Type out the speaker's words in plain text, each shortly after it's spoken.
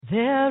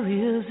There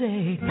is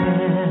a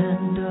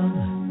candle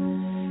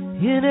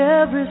in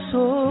every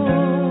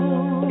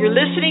soul. You're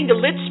listening to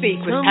Lit Speak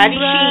with Patti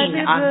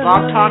Shene on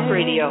Blog Talk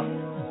Radio.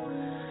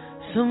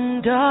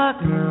 Some dark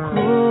and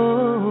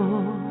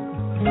cold.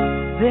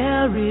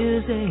 There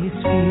is a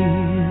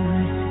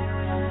spirit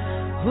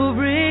who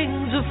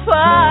brings a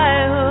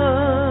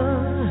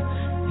fire,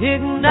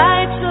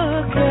 ignites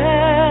a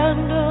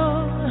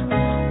candle,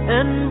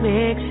 and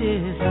makes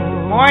it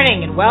whole.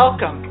 Morning and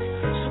welcome.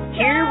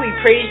 Here we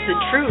praise the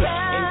truth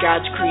in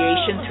God's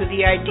creation through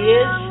the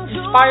ideas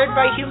inspired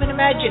by human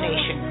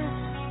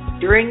imagination.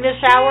 During this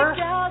hour,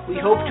 we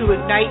hope to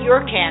ignite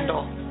your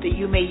candle, that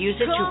you may use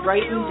it to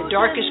brighten the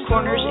darkest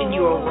corners in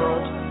your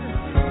world.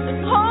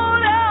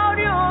 Hold out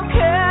your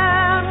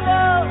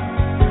candle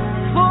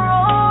for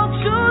all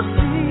to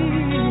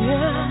see.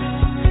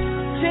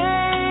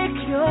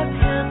 Take your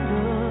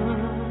candle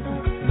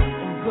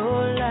and go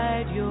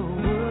light your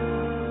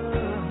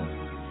world.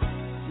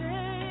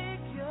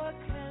 Take your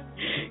candle.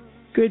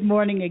 Good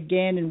morning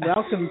again, and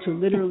welcome to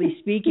Literally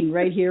Speaking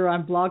right here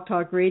on Blog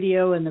Talk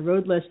Radio and the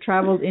Road Less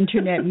Traveled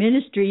Internet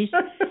Ministries.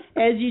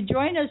 As you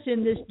join us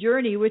in this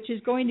journey, which is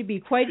going to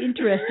be quite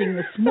interesting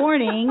this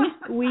morning,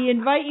 we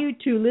invite you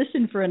to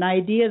listen for an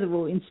idea that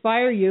will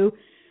inspire you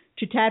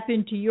to tap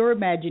into your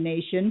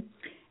imagination.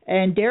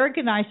 And Derek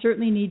and I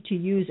certainly need to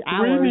use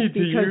ours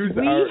because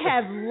we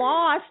have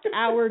lost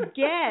our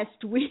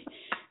guest.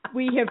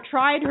 We have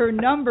tried her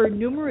number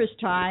numerous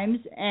times,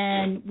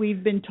 and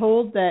we've been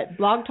told that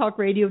Blog Talk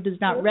Radio does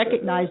not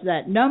recognize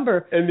that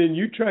number. And then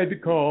you tried to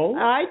call.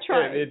 I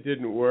tried. And it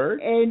didn't work.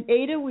 And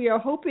Ada, we are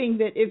hoping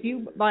that if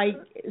you, by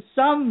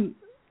some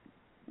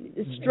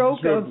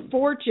stroke of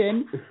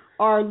fortune,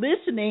 are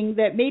listening,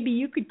 that maybe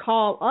you could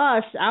call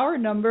us. Our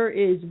number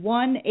is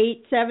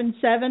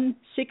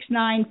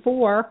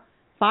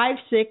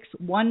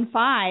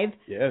 1-877-694-5615.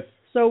 Yes.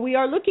 So we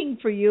are looking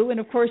for you, and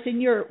of course,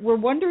 we're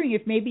wondering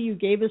if maybe you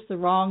gave us the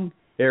wrong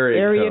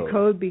area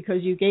code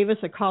because you gave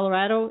us a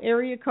Colorado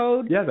area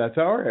code. Yeah, that's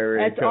our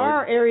area code. That's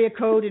our area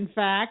code, in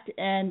fact,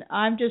 and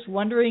I'm just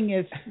wondering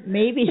if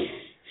maybe,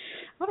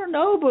 I don't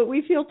know, but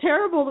we feel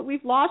terrible that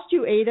we've lost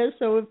you, Ada,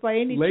 so if by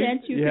any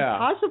chance you could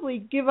possibly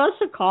give us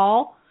a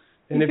call,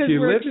 and because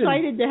we're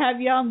excited to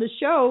have you on the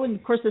show, and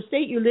of course the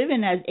state you live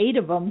in has 8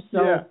 of them,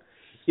 so... Yeah.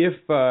 If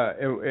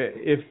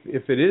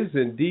it is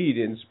indeed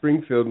in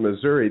Springfield,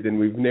 Missouri, then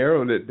we've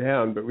narrowed it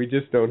down, but we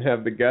just don't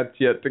have the guts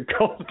yet to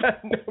call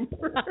that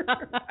number.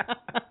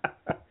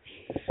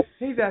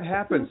 Hey, that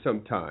happens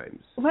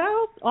sometimes.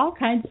 Well, all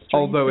kinds of strange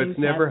Although things it's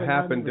never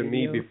happened to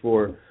me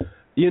before.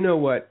 You know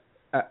what?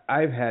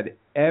 I've had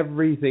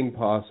everything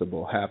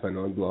possible happen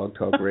on Blog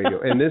Talk Radio,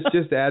 and this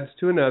just adds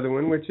to another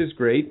one, which is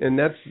great. And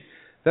that's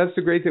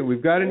the great thing.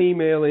 We've got an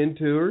email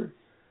into her.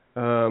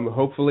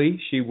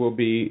 Hopefully she's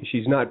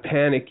not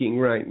panicking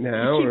right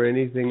now or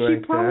anything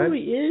like that. She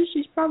probably is.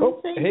 She's probably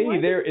saying, hey,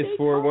 there is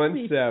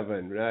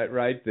 417,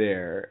 right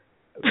there.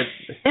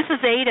 This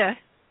is Ada.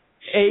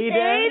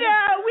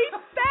 Ada, we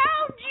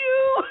found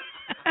you.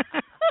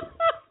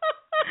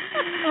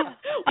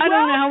 I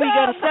don't know how we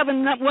got a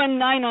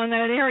 719 on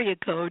that area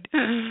code.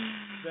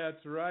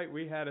 That's right.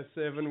 We had a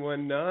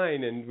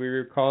 719, and we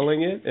were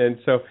calling it. And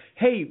so,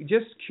 hey,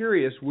 just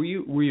curious, were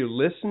you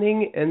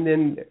listening and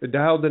then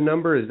dialed the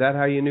number? Is that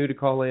how you knew to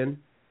call in?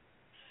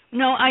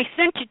 No, I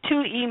sent you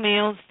 2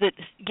 emails that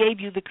gave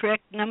you the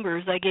correct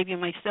numbers. I gave you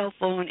my cell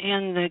phone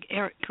and the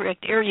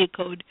correct area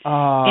code.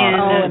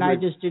 And I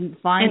just didn't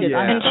find it.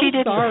 Yeah. And she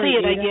didn't see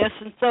it, Ada. I guess.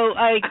 And so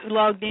I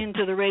logged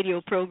into the radio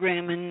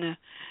program and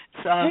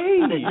saw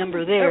the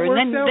number there.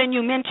 And then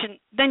you mentioned,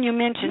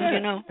 yeah.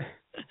 you know.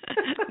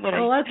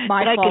 Well, that's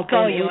my fault,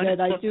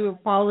 Ada. I do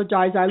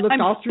apologize. I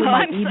looked all through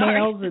my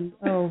emails, and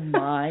oh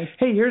my.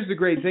 Hey, here's the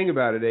great thing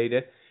about it,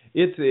 Ada.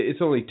 It's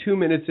only 2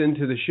 minutes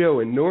into the show,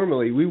 and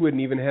normally we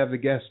wouldn't even have the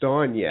guest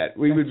on yet.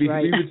 We would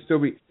still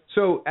be.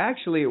 So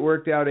actually, it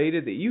worked out,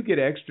 Ada, that you get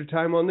extra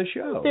time on the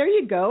show. There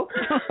you go.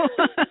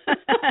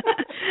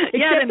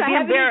 Except I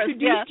haven't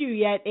introduced you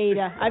yet,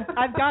 Ada.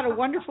 I've got a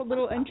wonderful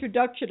little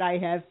introduction I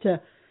have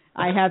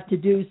to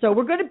do. So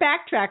we're going to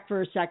backtrack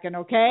for a second,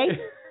 okay?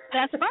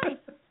 That's fine.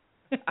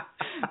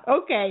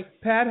 Okay.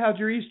 Pat, how'd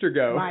your Easter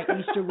go? My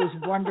Easter was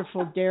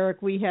wonderful,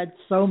 Derek. We had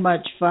so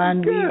much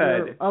fun. Good. We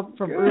were up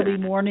from early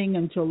morning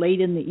until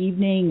late in the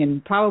evening,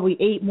 and probably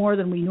ate more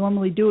than we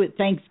normally do at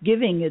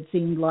Thanksgiving, it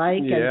seemed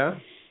like. Yeah.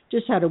 And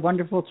just had a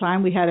wonderful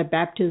time. We had a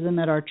baptism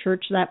at our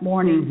church that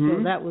morning,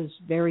 so that was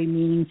very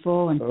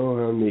meaningful. And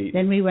how neat.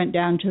 Then we went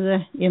down to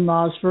the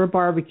in-laws for a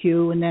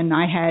barbecue, and then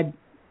I had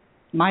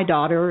my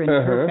daughter and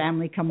her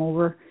family come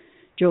over.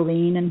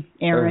 Jolene and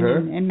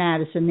Aaron and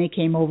Madison, they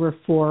came over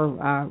for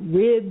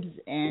ribs,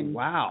 and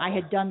I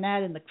had done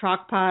that in the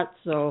crock pot,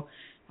 so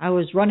I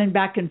was running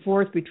back and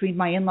forth between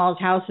my in-laws'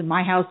 house and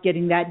my house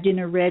getting that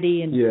dinner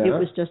ready, and it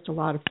was just a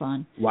lot of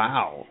fun.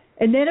 Wow.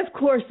 And then, of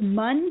course,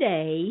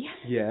 Monday,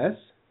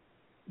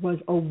 was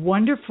a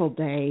wonderful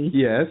day.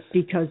 Yes.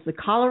 Because the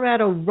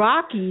Colorado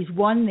Rockies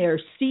won their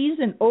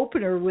season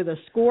opener with a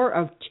score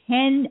of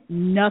 10-0.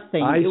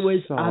 It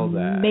was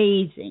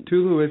amazing.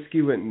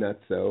 Tulowitzki went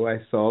nuts, though.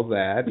 I saw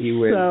that. He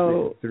went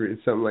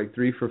something like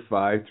 3 for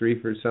 5,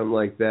 3 for something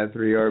like that,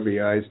 3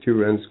 RBIs,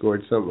 2 runs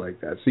scored, something like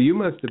that. So you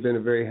must have been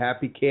a very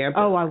happy camper.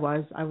 Oh, I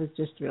was. I was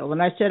just thrilled.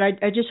 And I said,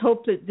 I just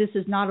hope that this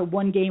is not a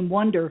one-game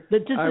wonder,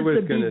 that this is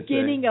the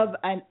beginning of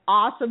an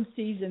awesome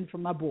season for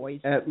my boys.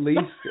 At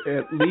least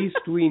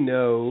we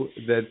know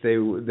that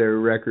their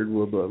record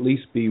will at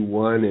least be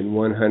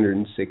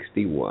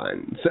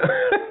 1-161.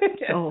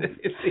 So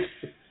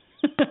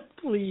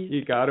please,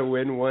 you got to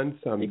win one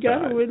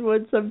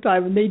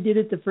sometime. And they did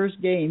it the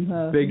first game.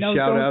 Big shout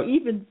out! Don't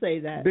even say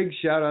that. Big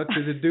shout out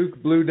to the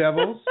Duke Blue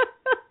Devils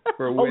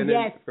for winning the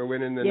national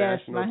championship. Yes,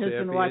 my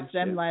husband watched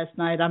them last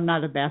night. I'm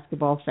not a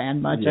basketball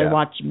fan much. Yeah. I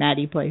watched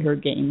Maddie play her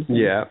games.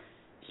 Yeah.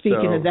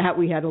 Speaking of that,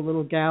 we had a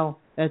little gal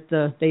at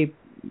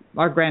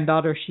our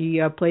granddaughter, she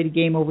played a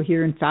game over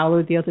here in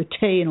Fowler the other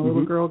day, and a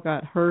little girl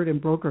got hurt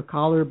and broke her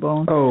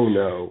collarbone. Oh,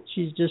 no.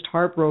 She's just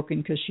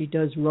heartbroken because she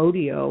does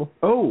rodeo.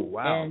 Oh,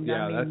 wow. And,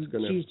 that's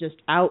she's just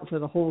out for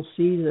the whole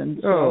season.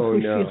 So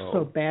we feel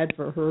so bad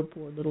for her,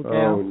 poor little gal.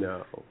 Oh,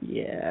 no.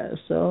 Yeah,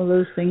 so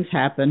those things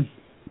happen.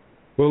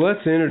 Well,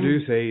 let's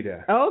introduce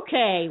Ada.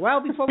 Okay. Well,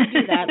 before we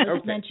do that,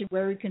 let's mention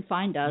where we can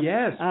find us.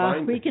 Yes,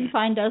 we can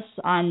find us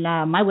on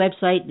my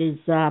website is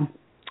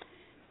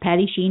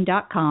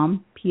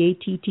PattiShene.com,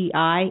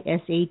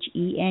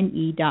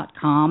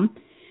 PattiShene.com.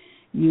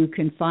 You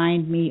can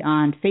find me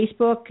on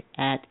Facebook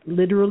at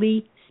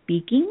Literally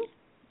Speaking,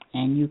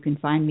 and you can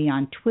find me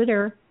on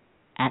Twitter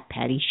at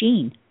Patti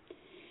Shene.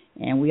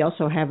 And we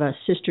also have a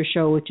sister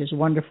show, which is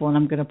wonderful, and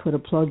I'm going to put a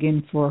plug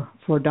in for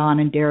Don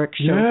and Derek's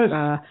show,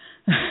 yes.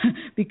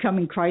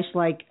 Becoming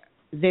Christ-like.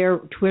 Their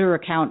Twitter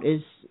account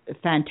is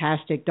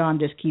fantastic. Don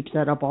just keeps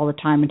that up all the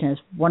time and has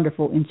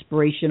wonderful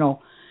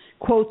inspirational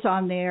quotes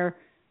on there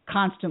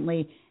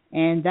constantly.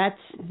 And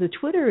the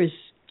Twitter is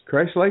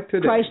Christ-like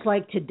today.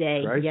 Christ-like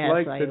today.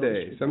 Christ-like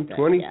today. Some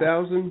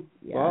 20,000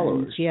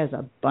 followers. And she has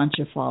a bunch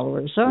of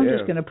followers. So I'm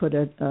just going to put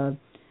a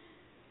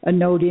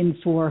note in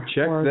for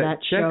that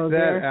show. Check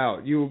that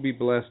out. You will be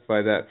blessed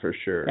by that for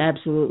sure.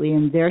 Absolutely.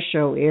 And their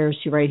show airs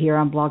right here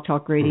on Blog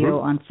Talk Radio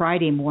on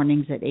Friday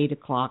mornings at 8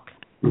 o'clock.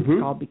 It's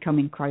called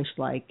Becoming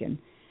Christ-like. And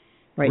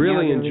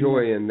really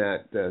enjoying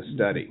that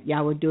study.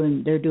 Yeah,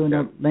 they're doing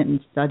a Lenten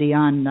study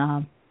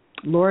on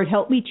Lord,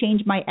 Help Me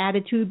Change My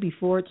Attitude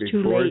Before It's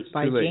Too Late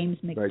by James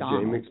McDonald. By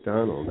James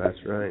McDonald, that's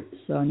right.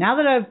 So now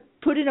that I've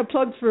put in a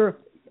plug for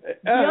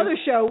the other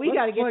show, we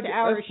got to get to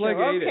our show.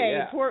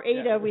 Ada, poor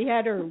Ada, we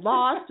had her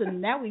lost, and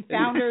now we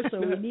found her,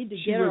 so we need to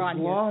get her on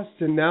here. She was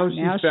lost, and now she's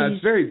found.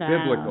 It's very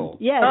biblical.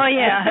 Yes. Oh,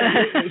 yeah.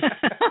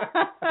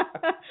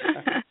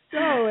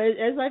 So,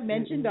 as I've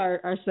mentioned,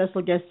 our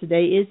special guest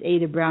today is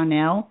Ada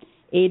Brownell.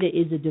 Ada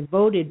is a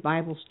devoted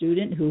Bible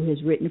student who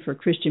has written for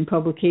Christian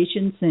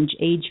publications since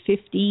age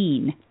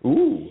 15.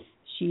 Ooh.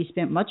 She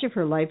spent much of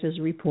her life as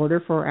a reporter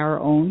for our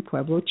own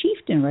Pueblo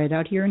Chieftain right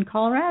out here in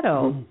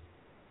Colorado.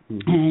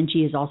 And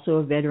she is also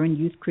a veteran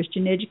youth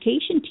Christian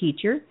education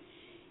teacher.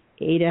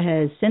 Ada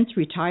has since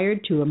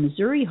retired to a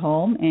Missouri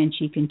home, and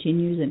she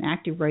continues an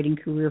active writing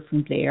career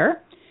from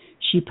there.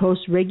 She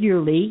posts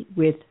regularly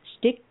with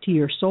Stick to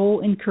Your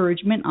Soul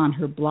encouragement on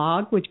her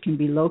blog, which can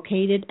be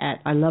located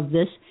at, I love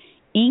this,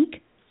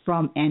 Ink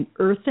from an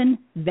Earthen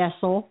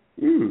Vessel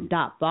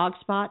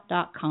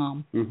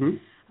 .blogspot.com.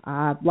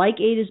 Like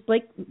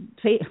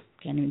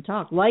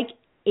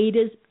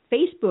Ada's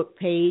Facebook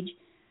page,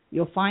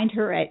 you'll find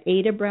her at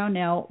Ada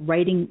Brownell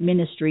Writing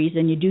Ministries,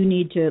 and you do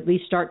need to at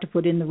least start to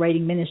put in the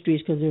Writing Ministries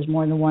because there's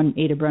more than one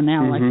Ada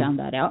Brownell. I found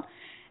that out.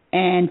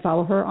 And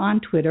follow her on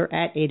Twitter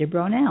at Ada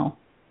Brownell.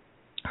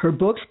 Her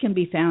books can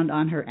be found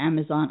on her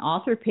Amazon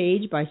author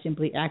page by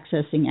simply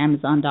accessing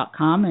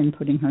Amazon.com and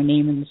putting her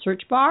name in the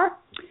search bar.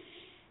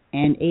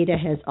 And Ada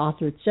has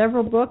authored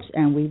several books,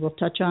 and we will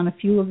touch on a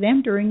few of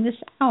them during this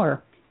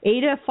hour.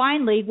 Ada,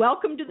 finally,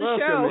 welcome to the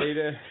show. Welcome,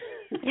 Ada.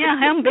 Yeah,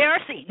 how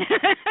embarrassing.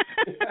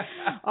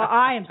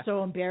 I am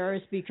so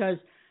embarrassed because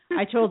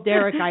I told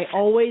Derek I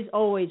always,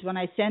 when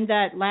I send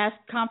that last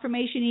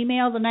confirmation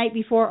email the night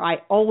before, I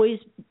always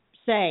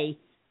say,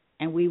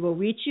 and we will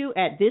reach you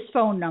at this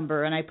phone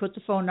number. And I put the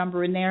phone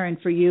number in there, and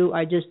for you,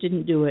 I just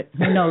didn't do it.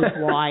 Who knows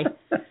why?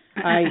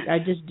 I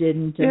just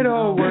didn't. It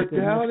all worked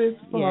out. It's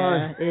fine.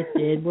 Yeah, it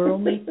did. We're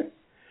good.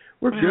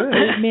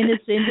 8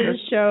 minutes into the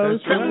show.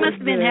 Something must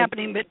have been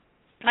happening, but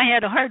I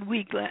had a hard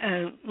week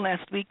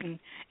last week, and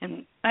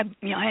I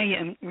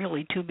am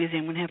really too busy.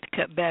 I'm going to have to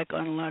cut back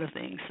on a lot of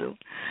things. So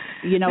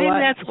maybe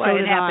that's why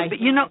it happened.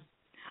 But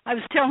I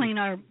was telling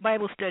our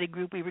Bible study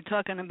group, we were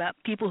talking about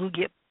people who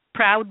get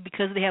proud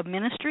because they have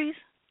ministries.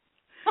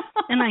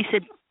 And I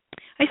said,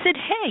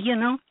 hey,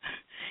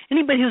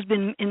 anybody who's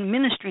been in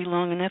ministry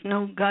long enough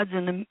know God's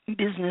in the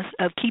business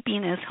of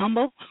keeping us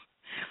humble.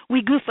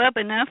 We goof up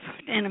enough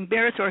and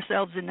embarrass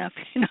ourselves enough,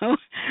 Isn't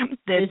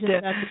that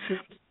the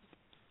truth?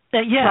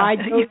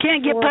 You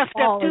can't get puffed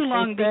up too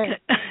long because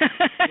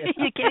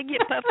you can't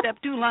get puffed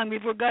up too long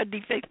before God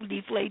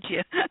deflates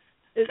you.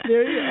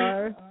 There you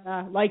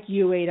are. Like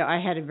you, Ada, I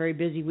had a very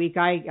busy week.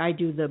 I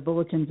do the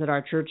bulletins at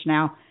our church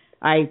now.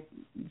 I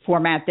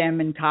format them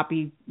and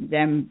copy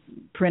them,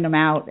 print them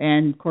out,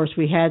 and of course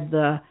we had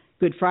the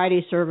Good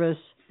Friday service.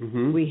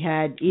 Mm-hmm. We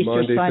had Easter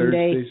Monday,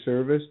 Sunday Thursday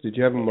service. Did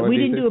you have a Monday? We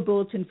didn't do a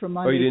bulletin for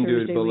Monday. Oh, you didn't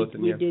Thursday. do a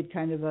bulletin. We did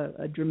kind of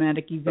a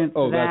dramatic event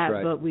for that. That's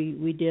right. But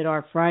we did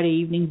our Friday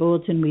evening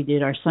bulletin. We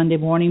did our Sunday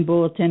morning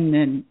bulletin,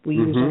 and we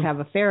usually have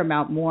a fair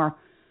amount more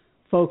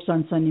folks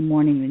on Sunday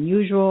morning than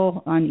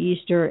usual on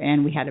Easter.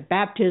 And we had a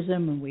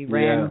baptism, and we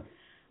ran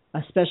a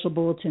special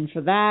bulletin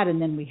for that.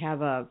 And then we have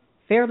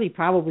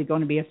probably going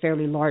to be a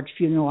fairly large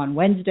funeral on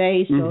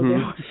Wednesday. So there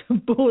was a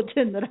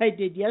bulletin that I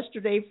did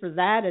yesterday for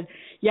that. And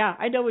yeah,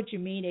 I know what you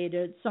mean,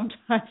 Ada.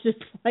 Sometimes it's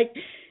like,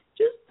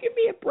 just give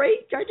me a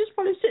break. I just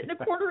want to sit in a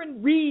corner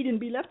and read and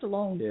be left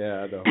alone.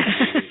 Yeah, I know.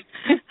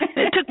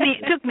 It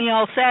took me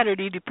all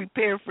Saturday to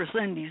prepare for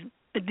Sunday's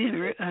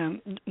dinner.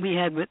 It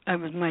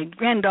was my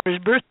granddaughter's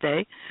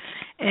birthday.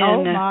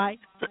 And, oh my.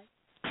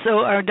 So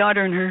our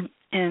daughter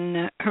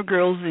and her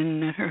girls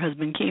and her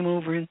husband came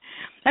over, and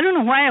I don't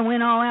know why I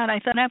went all out. I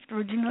thought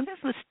afterwards,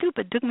 this was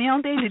stupid. It took me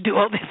all day to do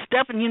all this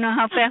stuff, and you know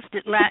how fast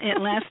it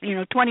lasts,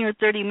 20 or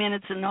 30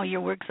 minutes, and all your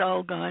work's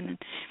all gone.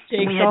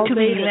 And we had too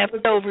many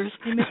leftovers.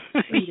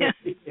 Ada,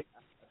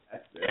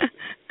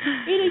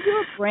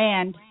 your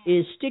brand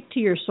is Stick to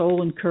Your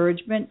Soul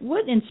Encouragement.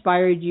 What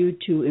inspired you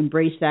to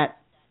embrace that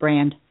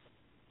brand?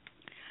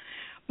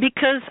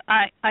 Because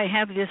I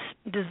have this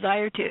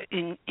desire to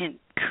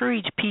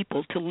encourage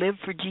people to live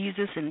for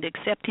Jesus and to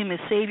accept Him as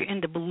Savior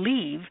and to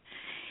believe.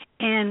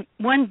 And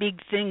one big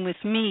thing with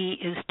me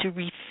is to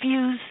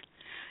refuse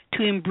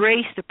to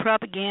embrace the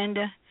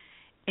propaganda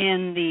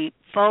and the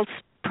false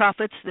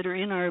prophets that are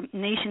in our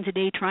nation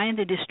today trying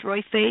to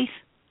destroy faith.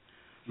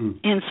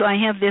 And so I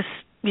have this,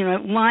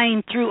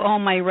 line through all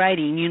my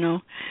writing,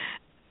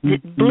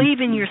 that believe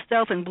in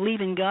yourself and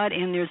believe in God,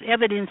 and there's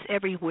evidence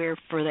everywhere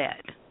for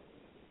that.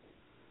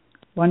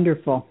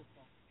 Wonderful.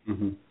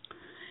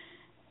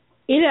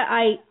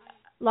 Ada,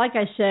 like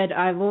I said,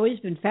 I've always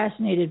been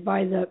fascinated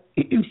by the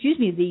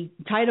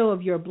title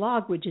of your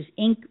blog, which is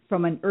Ink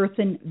from an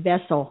Earthen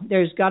Vessel.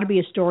 There's got to be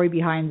a story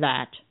behind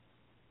that.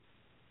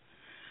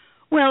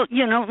 Well,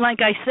 like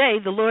I say,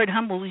 the Lord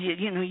humbles you.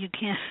 You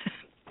can't.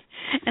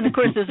 And of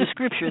course, there's a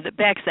scripture that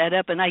backs that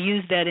up, and I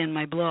use that in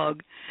my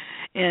blog,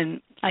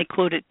 and I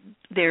quote it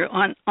there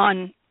on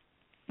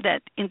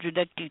that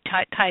introductory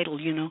title.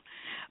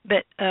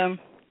 But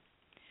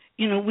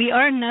we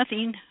are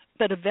nothing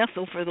but a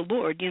vessel for the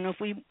Lord. If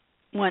we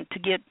want to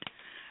get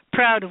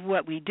proud of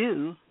what we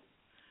do,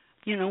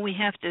 we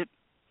have to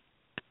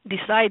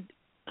decide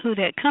who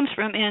that comes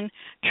from. And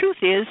truth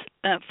is,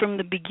 from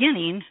the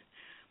beginning,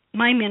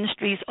 my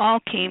ministries all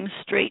came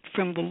straight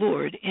from the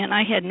Lord, and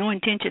I had no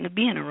intention of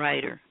being a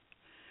writer.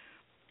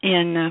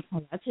 And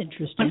that's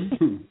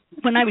interesting.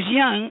 When I was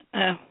young,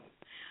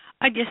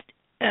 I just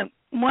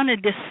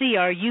wanted to see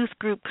our youth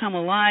group come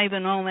alive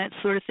and all that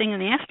sort of thing, and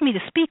they asked me to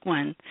speak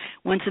once,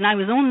 and I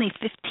was only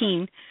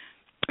 15,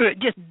 or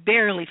just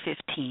barely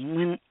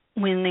 15,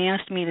 when they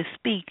asked me to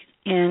speak.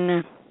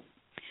 And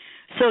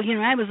so,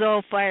 I was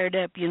all fired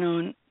up,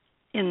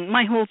 and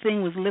my whole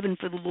thing was living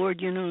for the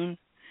Lord,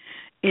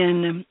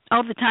 and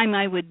all the time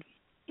I would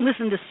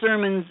listen to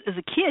sermons as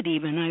a kid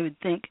even. I would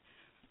think,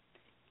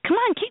 come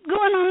on, keep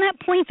going on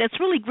that point. That's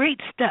really great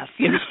stuff,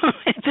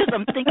 Just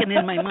I'm thinking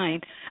in my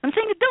mind. I'm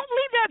saying, don't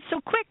leave that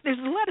so quick. There's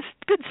a lot of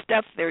good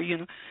stuff there,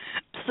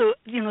 So,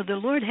 the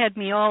Lord had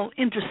me all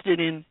interested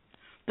in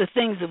the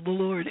things of the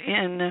Lord.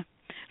 And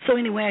so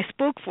anyway, I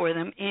spoke for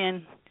them.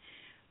 And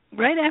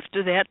right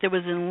after that, there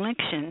was an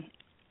election.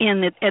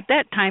 And at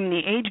that time, the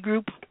age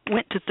group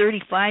went to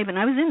 35, and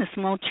I was in a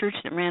small church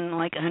that ran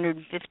like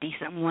 150,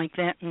 something like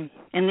that. And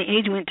the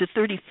age went to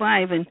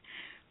 35, and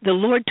the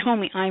Lord told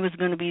me I was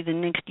going to be the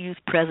next youth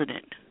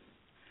president.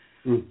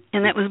 And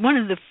that was one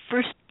of the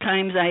first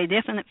times I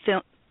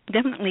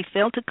definitely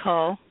felt a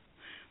call,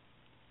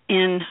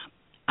 and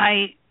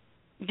I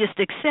just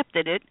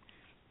accepted it.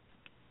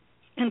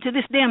 And to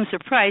this day I'm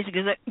surprised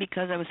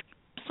because I was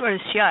sort of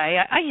shy.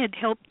 I had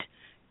helped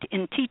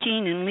in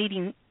teaching and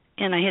leading,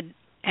 and I had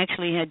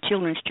actually had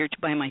children's church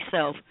by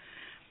myself,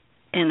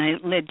 and I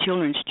led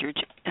children's church.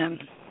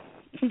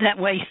 That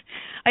way,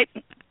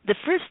 the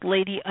first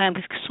lady, I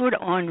was sort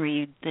of ornery,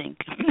 you'd think,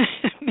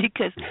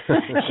 because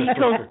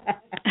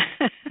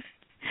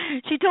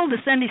she told the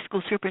Sunday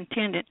school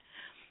superintendent,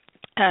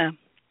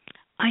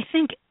 I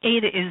think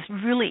Ada is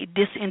really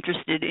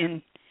disinterested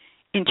in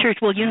church.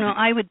 Well,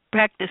 I would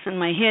practice in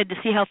my head to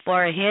see how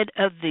far ahead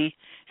of the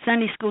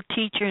Sunday school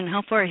teacher and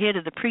how far ahead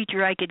of the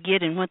preacher I could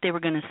get and what they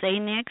were going to say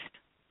next.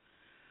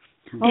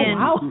 Oh, and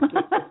wow.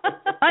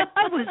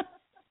 I was,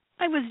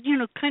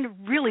 kind of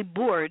really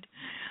bored.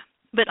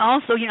 But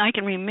also, I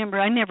can remember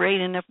I never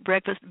ate enough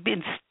breakfast,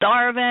 being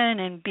starving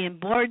and being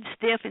bored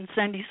stiff in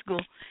Sunday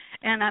school.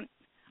 And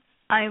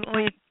I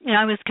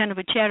was kind of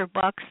a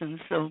chatterbox, and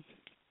so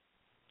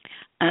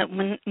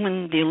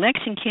when the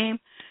election came,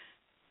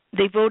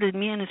 they voted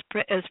me in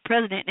as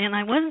president, and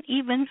I wasn't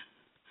even,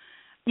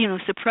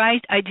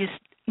 surprised. I just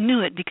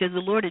knew it because the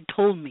Lord had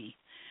told me.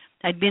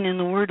 I'd been in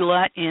the Word a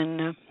lot,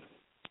 and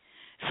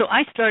so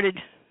I started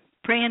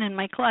praying in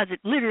my closet.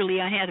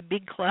 Literally, I had a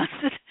big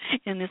closet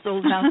in this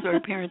old house our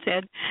parents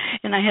had,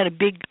 and I had a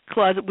big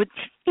closet, which,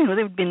 they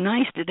would be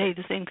nice today,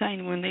 the same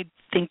kind when they'd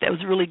think that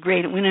was really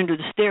great. It went under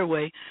the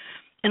stairway.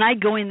 And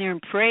I'd go in there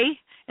and pray,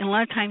 and a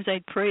lot of times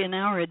I'd pray an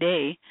hour a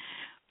day.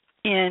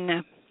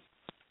 And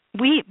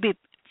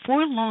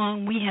before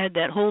long, we had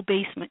that whole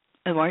basement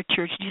of our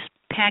church just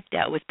packed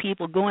out with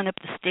people going up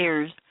the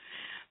stairs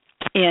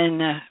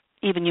and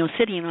even,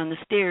 sitting on the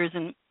stairs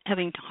and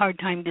having a hard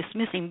time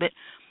dismissing. But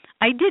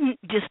I didn't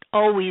just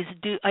always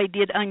I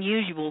did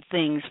unusual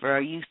things for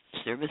our youth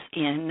service.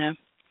 And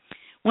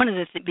one of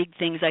the big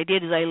things I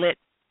did is I let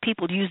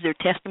people use their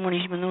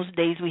testimonies. In those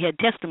days, we had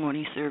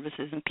testimony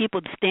services, and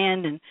people would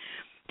stand and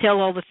tell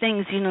all the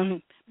things,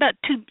 about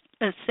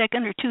a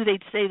second or two,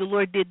 they'd say, the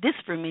Lord did this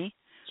for me.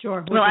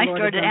 Sure. Well, I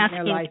started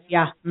asking.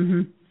 Yeah.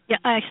 Mm-hmm. Yeah,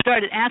 I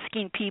started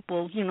asking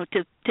people,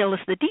 to tell us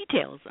the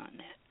details on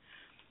that.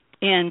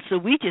 And so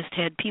we just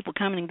had people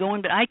coming and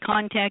going, but I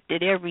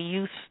contacted every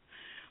youth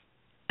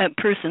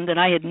person that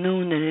I had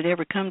known that had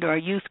ever come to our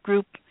youth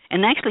group,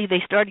 and actually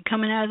they started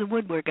coming out of the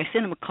woodwork. I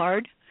sent them a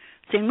card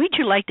saying, we'd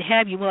sure like to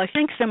have you. Well, I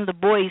think some of the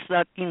boys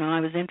thought, I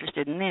was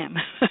interested in them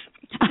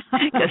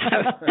because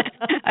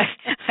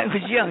I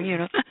was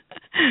young,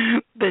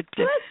 But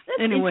that's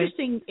anyway.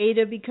 Interesting,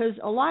 Ada, because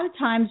a lot of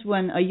times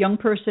when a young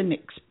person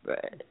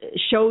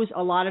shows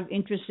a lot of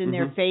interest in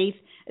their faith,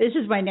 this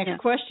is my next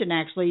question,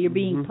 actually. You're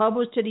being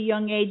published at a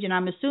young age, and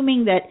I'm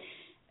assuming that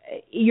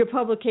your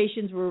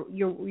publications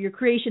your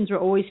creations were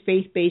always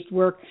faith-based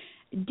work.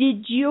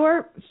 Did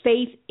your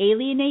faith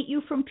alienate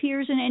you from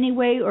peers in any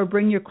way or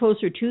bring you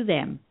closer to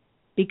them?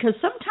 Because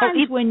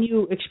sometimes when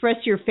you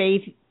express your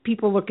faith,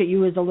 people look at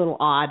you as a little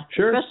odd,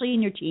 especially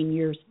in your teen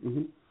years.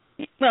 Mm-hmm.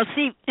 Well,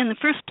 see, in the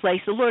first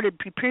place, the Lord had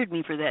prepared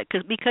me for that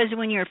because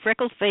when you're a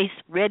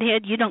freckle-faced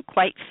redhead, you don't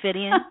quite fit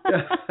in.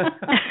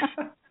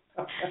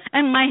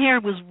 And my hair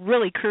was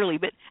really curly,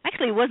 but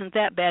actually it wasn't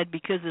that bad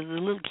because as a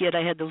little kid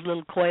I had those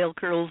little coil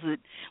curls that,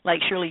 like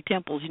Shirley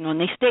Temple's,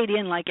 and they stayed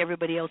in like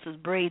everybody else's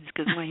braids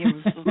because my hair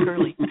was so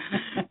curly.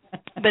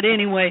 But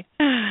anyway,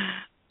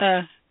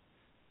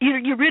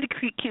 you're really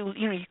cute.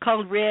 You're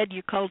called red,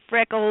 you're called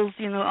freckles,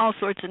 all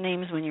sorts of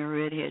names when you're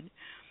a redhead.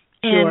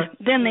 And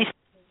then they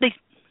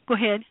go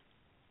ahead.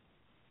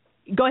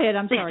 Go ahead.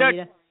 I'm sorry,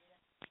 Ada.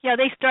 Yeah,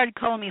 they started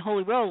calling me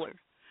Holy Roller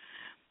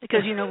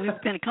because we were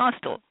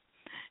Pentecostal.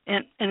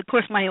 And of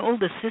course, my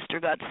oldest sister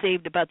got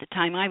saved about the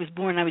time I was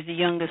born. I was the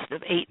youngest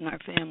of 8 in our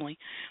family.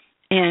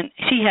 And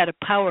she had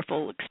a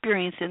powerful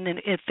experience, and then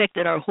it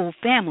affected our whole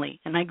family.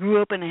 And I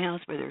grew up in a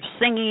house where they're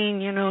singing,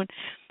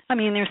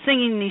 they're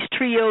singing these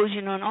trios,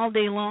 and all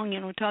day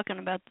long, talking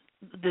about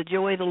the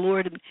joy of the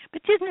Lord.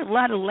 But isn't it a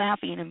lot of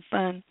laughing and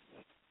fun?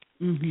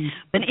 Mm-hmm.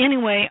 But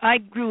anyway, I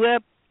grew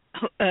up,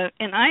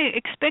 and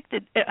I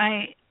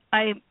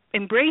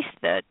embraced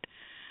that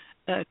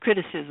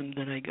criticism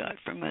that I got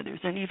from others,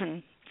 and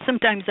even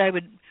sometimes I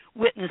would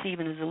witness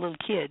even as a little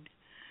kid.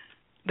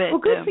 But, well,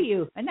 good for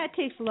you, and that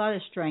takes a lot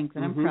of strength,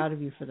 and I'm proud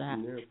of you for that.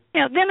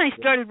 Yeah, then I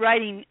started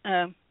writing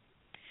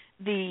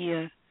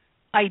the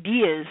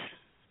ideas,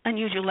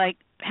 unusual, like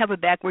have a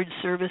backwards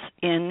service,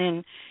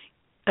 and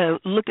then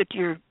look at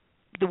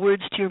the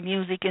words to your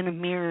music in a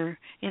mirror,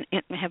 and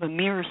have a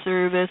mirror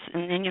service,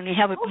 and then you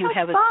have a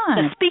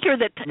speaker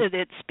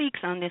that speaks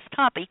on this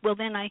topic. Well,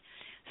 then I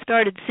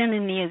started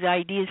sending these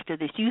ideas to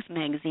this youth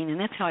magazine, and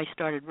that's how I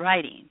started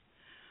writing.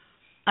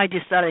 I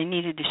just thought I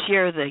needed to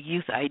share the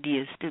youth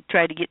ideas to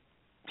try to get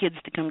kids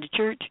to come to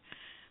church.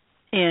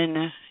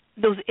 And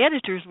those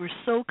editors were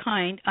so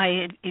kind,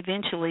 I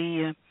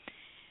eventually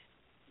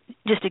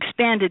just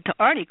expanded to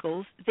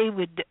articles. They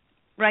would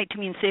write to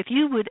me and say, if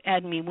you would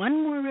add me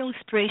one more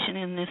illustration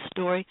in this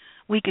story,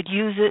 we could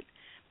use it.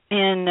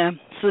 And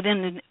so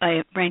then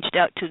I branched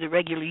out to the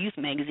regular youth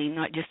magazine,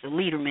 not just the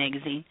Leader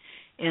magazine.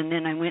 And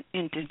then I went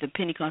into the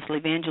Pentecostal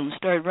Evangel and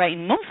started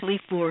writing mostly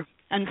for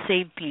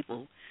unsaved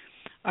people,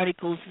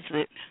 articles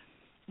that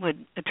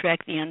would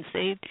attract the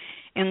unsaved.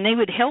 And they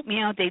would help me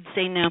out. They'd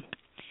say, now,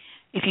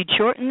 if you'd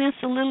shorten this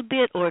a little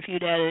bit, or if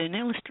you'd add an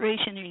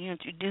illustration, or you'd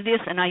do this,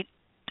 and I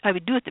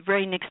would do it the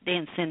very next day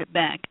and send it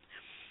back.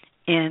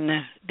 And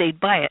they'd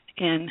buy it.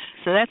 And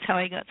so that's how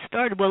I got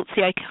started. Well,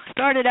 see, I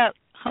started out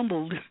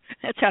humbled.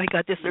 That's how I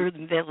got this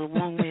earthen vessel, a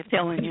long way of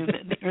telling you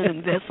that the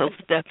earthen vessel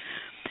stuff,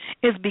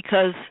 is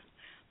because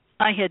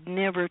I had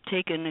never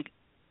taken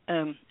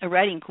a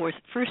writing course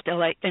at first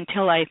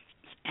until I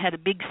had a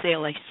big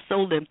sale. I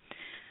sold an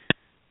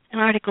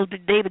article to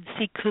David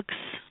C. Cook's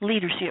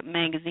Leadership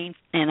magazine,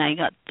 and I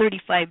got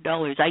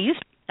 $35.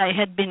 I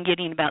had been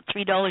getting about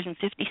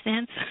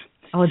 $3.50.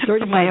 Oh, and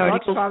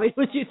 $35 probably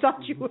what you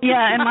thought you would.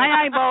 Yeah, and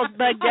my eyeballs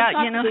bugged out,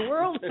 The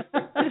world.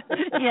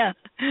 Yeah,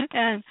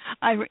 and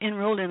I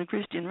enrolled in a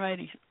Christian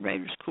writers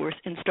course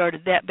and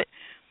started that. But,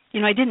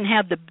 I didn't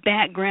have the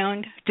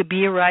background to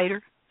be a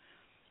writer.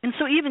 and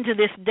so even to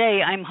this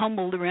day, I'm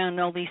humbled around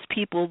all these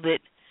people that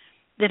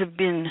have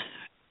been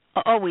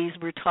always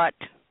were taught,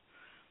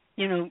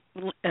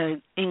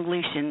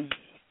 English and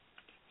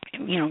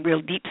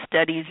real deep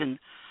studies and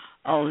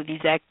all of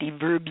these active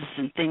verbs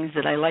and things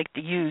that I like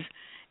to use.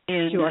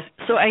 And sure.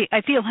 So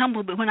I feel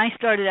humbled. But when I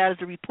started out as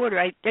a reporter,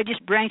 I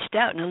just branched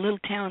out in a little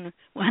town of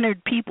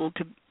 100 people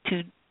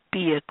to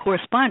be a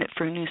correspondent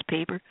for a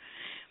newspaper.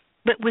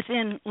 But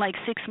within like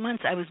 6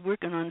 months, I was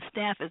working on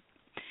staff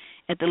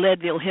at the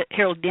Leadville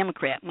Herald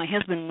Democrat. My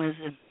husband was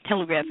a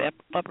telegraph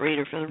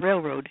operator for the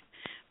railroad,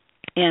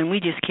 and we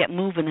just kept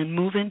moving and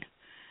moving.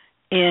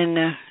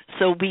 And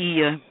so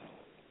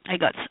I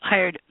got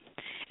hired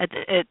as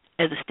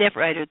a staff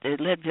writer at the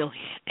Leadville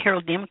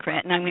Herald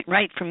Democrat, and I went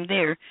right from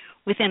there.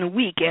 Within a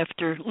week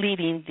after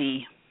leaving the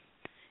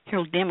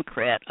Herald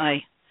Democrat,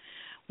 I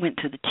went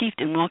to the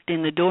Chieftain, walked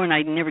in the door, and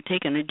I'd never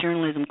taken a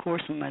journalism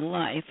course in my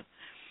life.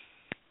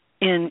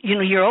 And,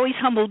 you're always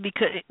humbled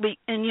because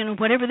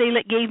whatever they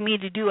gave me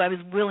to do, I was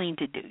willing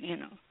to do,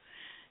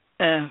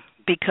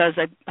 because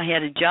I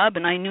had a job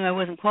and I knew I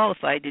wasn't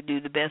qualified to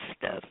do the best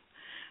stuff.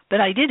 But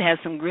I did have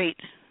some great,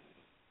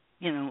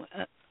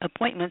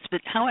 appointments,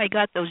 but how I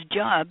got those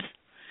jobs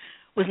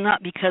was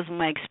not because of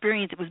my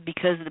experience. It was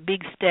because of the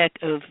big stack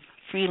of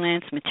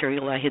freelance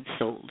material I had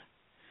sold.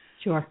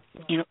 Sure.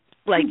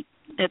 Like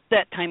at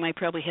that time I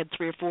probably had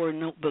 3 or 4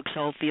 notebooks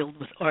all filled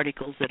with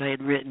articles that I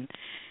had written.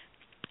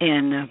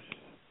 And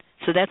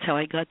so that's how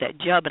I got that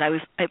job. But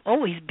I've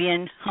always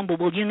been humble.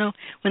 Well,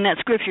 when that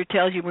scripture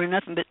tells you we're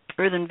nothing but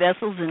earthen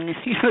vessels, and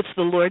it's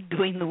the Lord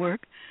doing the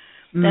work,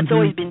 that's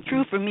always been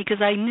true for me,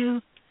 because I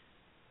knew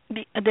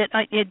that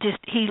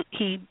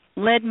He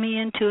led me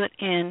into it,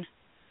 and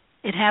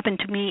it happened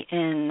to me,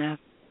 and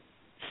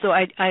so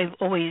I've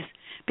always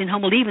been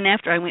humbled. Even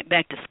after I went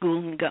back to school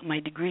and got my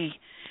degree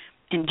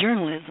in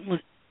journalism,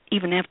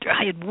 even after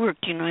I had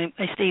worked, I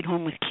stayed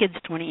home with kids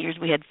 20 years.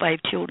 We had 5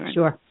 children.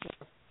 Sure.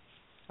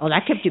 Oh,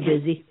 that kept you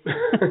busy.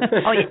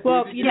 Oh, yeah.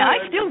 Well,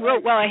 I still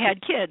wrote while I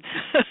had kids.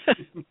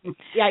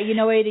 Yeah,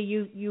 Ada,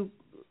 you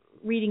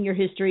reading your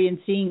history and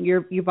seeing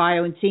your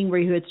bio and seeing where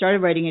you had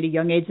started writing at a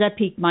young age, that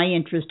piqued my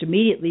interest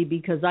immediately,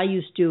 because I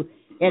used to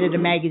edit a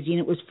magazine.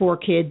 It was for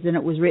kids, and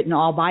it was written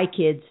all by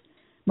kids.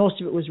 Most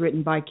of it was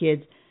written by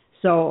kids.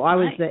 So I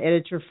was the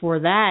editor for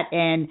that,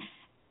 and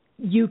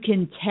you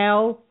can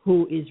tell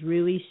who is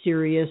really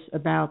serious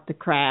about the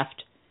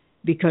craft,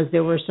 because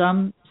there were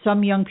some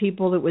young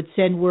people that would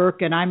send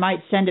work, and I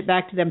might send it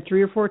back to them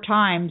 3 or 4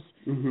 times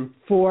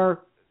for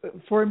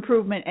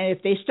improvement. And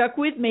if they stuck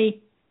with me,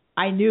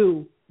 I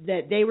knew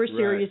that they were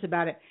serious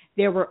about it.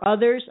 There were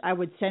others I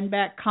would send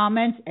back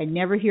comments and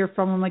never hear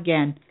from them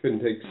again. Couldn't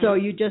take. So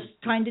you just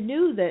kind of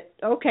knew that,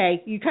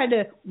 okay, you kind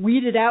of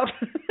weeded out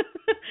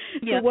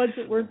the ones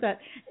that weren't that.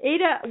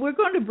 Ada, we're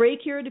going to break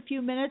here in a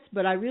few minutes,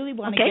 but I really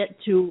want to get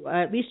to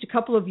at least a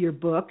couple of your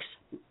books.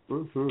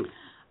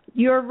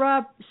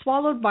 You're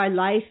Swallowed by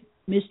Life,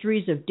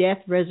 Mysteries of Death,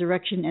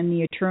 Resurrection, and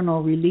the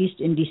Eternal, released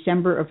in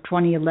December of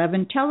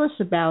 2011. Tell us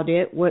about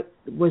it.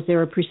 Was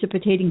there a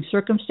precipitating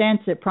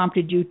circumstance that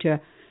prompted you to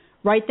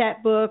write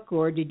that book,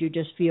 or did you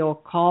just feel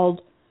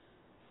called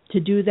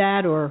to do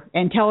that?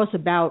 And tell us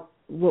about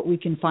what we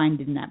can find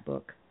in that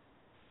book.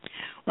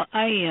 Well,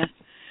 I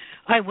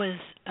was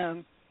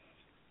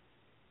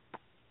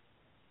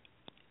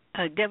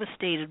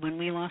devastated when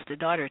we lost a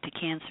daughter to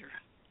cancer.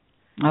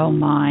 Oh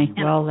my!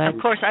 And well, of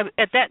course,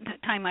 at that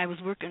time I was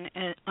working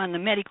on the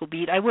medical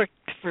beat. I worked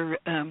for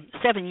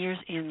 7 years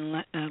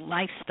in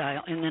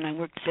lifestyle, and then I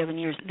worked 7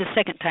 years. The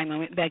second time I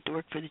went back to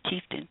work for the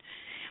Chieftain.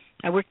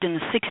 I worked in the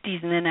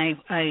 60s, and then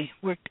I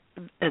worked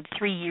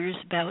 3 years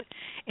about,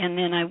 and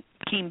then I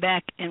came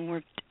back and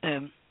worked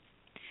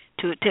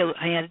till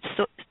I had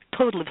a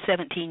total of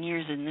 17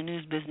 years in the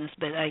news business,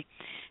 but I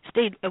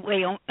stayed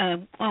away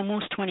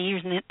almost 20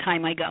 years. In that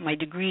time, I got my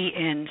degree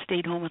and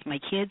stayed home with my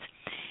kids.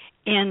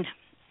 And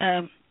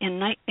in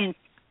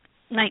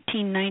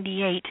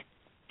 1998,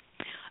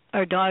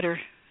 our daughter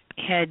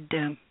had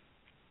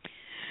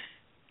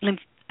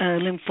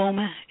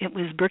lymphoma. It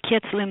was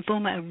Burkitt's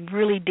lymphoma, a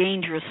really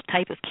dangerous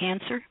type of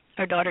cancer.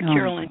 Our daughter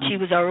Carolyn, she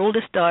was our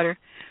oldest daughter,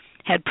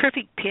 had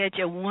perfect pitch,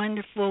 a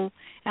wonderful,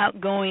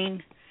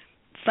 outgoing,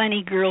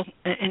 funny girl,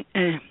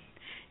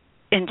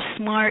 and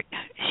smart.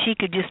 She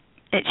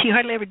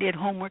hardly ever did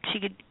homework. She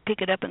could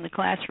pick it up in the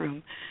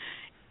classroom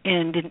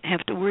and didn't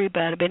have to worry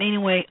about it. But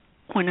anyway,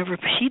 whenever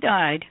she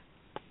died,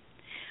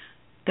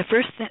 the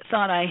first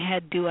thought I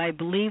had, do I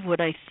believe what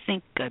I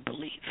think I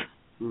believe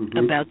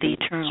about the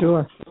eternal?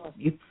 Sure.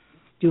 You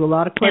do a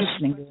lot of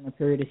questioning during a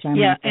period of time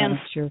like that, I'm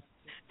sure.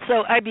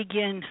 So I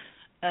began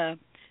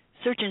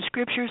searching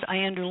scriptures.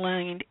 I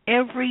underlined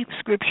every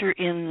scripture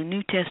in the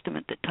New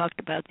Testament that talked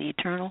about the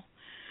eternal.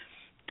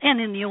 And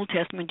in the Old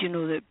Testament,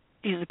 the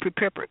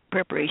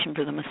preparation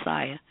for the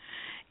Messiah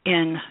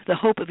and the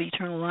hope of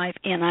eternal life.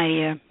 And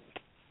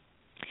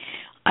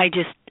I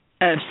just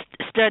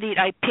studied.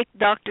 I picked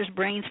doctors'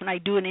 brains when I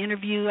do an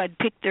interview. I'd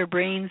pick their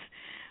brains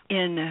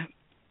and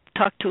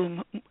talk to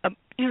them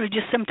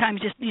just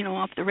sometimes just,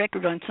 off the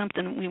record on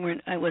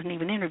something I wasn't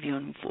even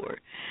interviewing them for,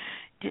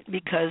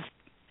 because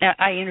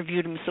I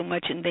interviewed them so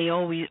much, and they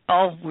all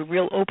were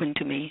real open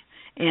to me.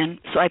 And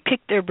so I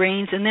picked their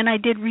brains, and then I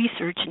did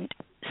research and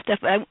stuff.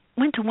 I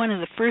went to one of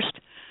the first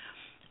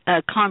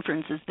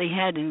conferences they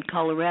had in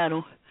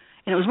Colorado,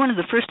 and it was one of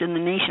the first in the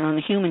nation on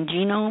the human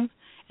genome.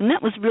 And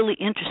that was really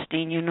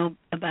interesting,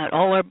 about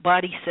all our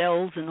body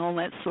cells and all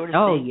that sort of thing.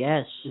 Oh,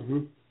 yes. Mm-hmm.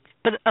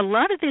 But a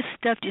lot of this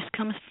stuff just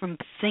comes from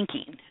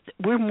thinking.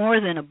 We're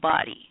more than a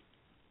body.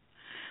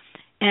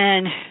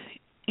 And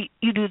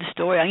you do the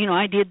story.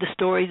 I did the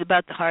stories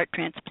about the heart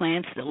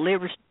transplants, the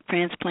liver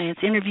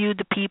transplants, interviewed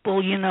the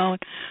people,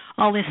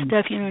 all this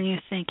stuff, and you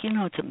think,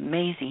 it's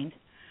amazing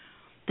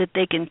that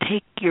they can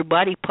take your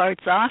body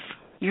parts off.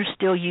 You're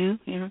still you,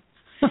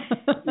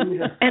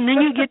 And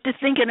then you get to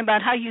thinking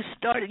about how you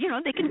started.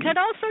 They can cut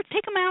all sorts,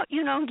 take them out,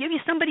 give you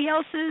somebody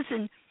else's,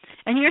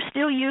 and you're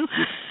still you.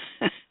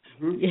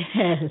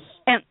 Yes.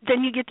 And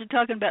then you get to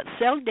talking about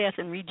cell death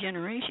and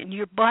regeneration.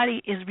 Your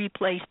body is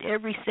replaced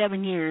every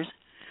 7 years,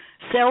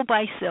 cell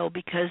by cell,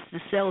 because the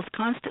cells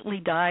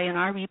constantly die and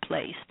are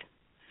replaced.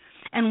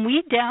 And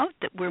we doubt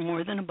that we're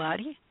more than a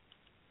body.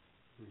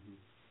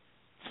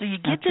 So you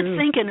get to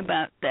thinking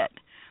about that.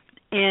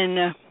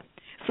 And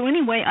so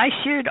anyway, I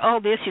shared all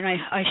this,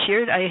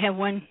 I have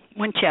one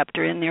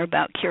chapter in there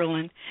about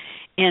Carolyn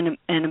and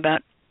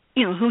about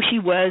who she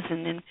was,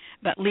 and then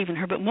about leaving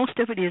her. But most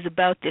of it is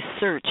about this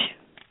search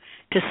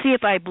to see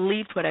if I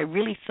believed what I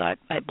really thought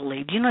I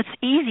believed. It's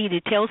easy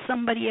to tell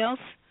somebody else,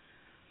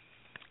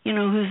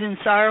 who's in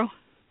sorrow,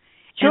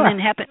 sure, and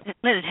then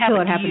let it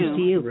happen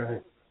to you.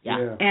 Right.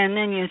 Yeah. And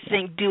then you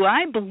think, do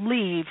I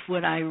believe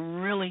what I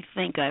really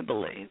think I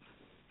believe?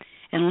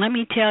 And let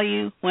me tell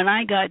you, when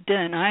I got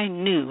done, I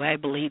knew I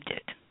believed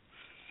it.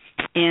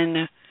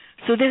 And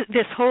so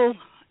this whole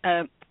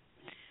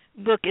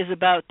book is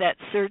about that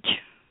search,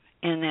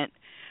 and that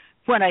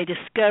what I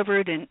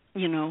discovered, and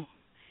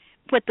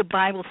what the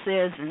Bible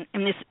says,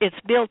 and it's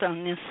built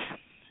on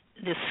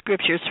this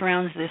scripture,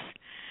 surrounds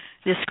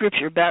this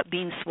scripture about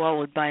being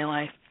swallowed by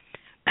life.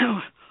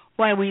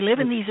 While we live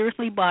in these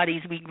earthly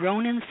bodies, we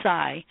groan and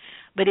sigh,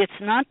 but it's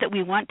not that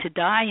we want to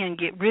die and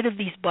get rid of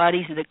these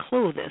bodies that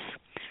clothe us.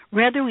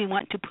 Rather, we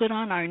want to put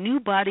on our new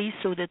bodies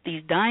so that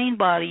these dying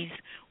bodies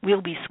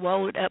will be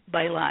swallowed up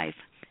by life.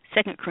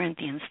 2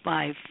 Corinthians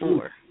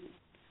 5:4.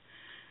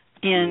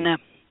 And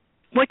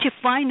what you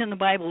find in the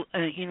Bible,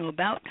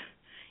 about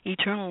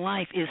eternal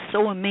life is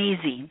so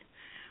amazing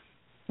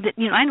that,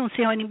 I don't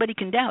see how anybody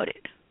can doubt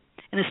it.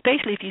 And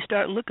especially if you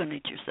start looking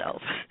at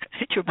yourself,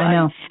 at your body.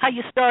 I know. How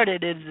you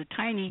started as a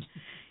tiny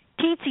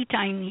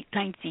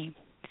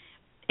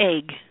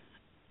egg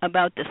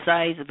about the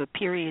size of a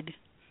period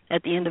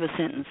at the end of a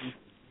sentence.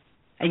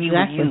 And you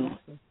exactly. were you.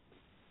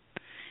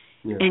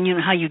 Yeah.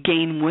 And how you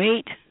gain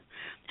weight,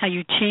 how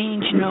you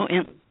change,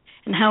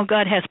 and how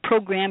God has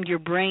programmed your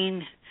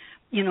brain,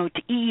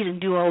 to eat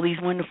and do all these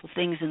wonderful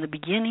things in the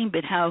beginning,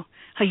 but how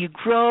you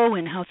grow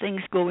and how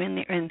things go in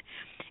there. And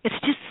it's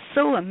just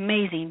so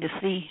amazing to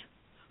see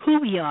who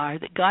we are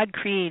that God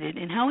created,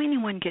 and how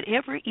anyone could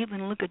ever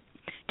even look at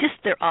just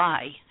their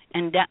eye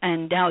and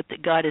doubt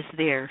that God is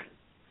there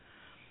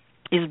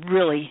is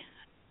really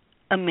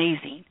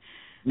amazing.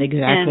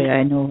 Exactly.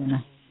 I know.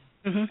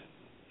 Mm-hmm.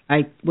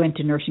 I went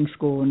to nursing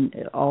school, and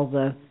all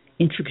the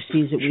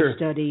intricacies that Sure. we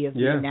study of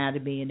the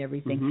anatomy and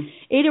everything. Mm-hmm.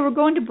 Ada, we're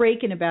going to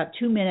break in about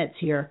 2 minutes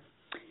here.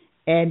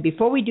 And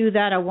before we do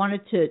that, I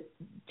wanted to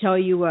tell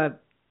you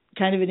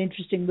kind of an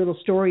interesting little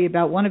story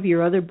about one of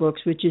your other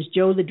books, which is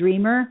Joe the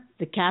Dreamer,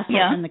 The Castle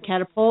and the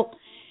Catapult.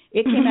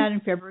 It came out in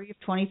February of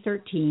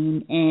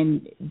 2013,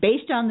 and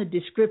based on the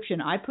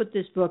description, I put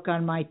this book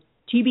on my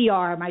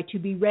TBR, my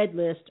to-be-read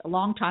list, a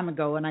long time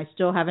ago, and I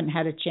still haven't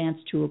had a chance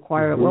to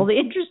acquire it. Well, the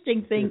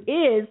interesting thing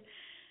is,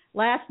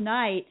 last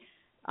night,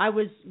 I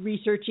was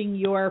researching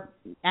your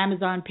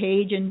Amazon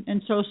page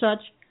and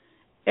such,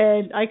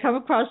 and I come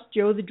across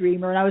Joe the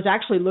Dreamer, and I was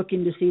actually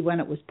looking to see when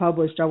it was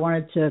published. I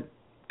wanted to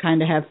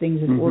kind of have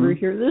things in order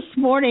here this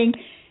morning,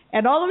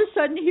 and all of a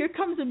sudden, here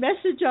comes a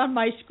message on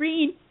my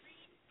screen.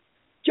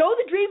 Joe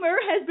the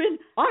Dreamer has been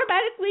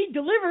automatically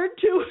delivered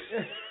to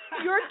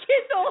your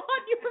Kindle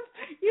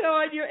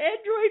on your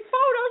Android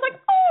phone. I was like,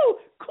 oh,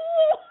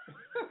 cool.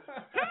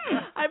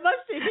 I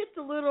must have hit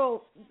the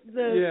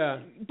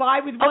buy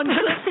with one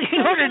click. You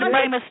ordered it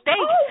by mistake.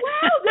 Oh,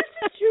 wow, this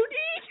is too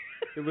neat.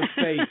 It was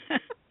fate.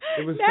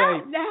 It was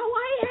fate. fate. Now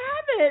I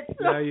have it.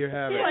 So, now you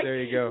have it.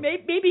 There you go.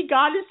 Maybe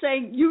God is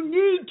saying, you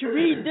need to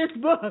read this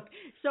book.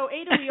 So,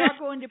 Ada, we are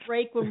going to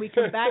break. When we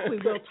come back, we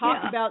will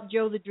talk about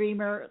Joe the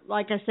Dreamer.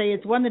 Like I say,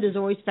 it's one that has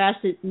always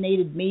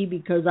fascinated me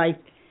because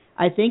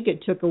I think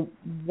it took a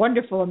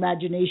wonderful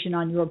imagination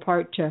on your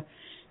part to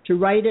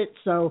write it.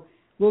 So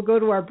we'll go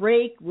to our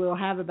break. We'll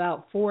have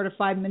about 4 to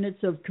 5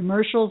 minutes of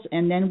commercials,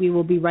 and then we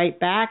will be right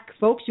back.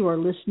 Folks, you are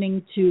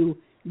listening to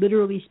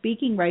Literally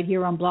Speaking right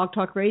here on Blog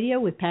Talk Radio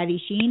with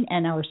Patti Shene,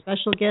 and our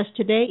special guest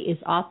today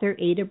is author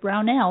Ada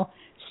Brownell.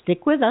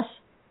 Stick with us.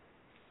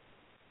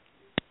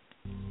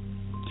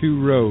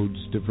 2 roads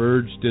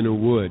diverged in a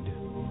wood.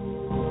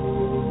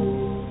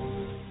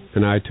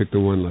 and I took the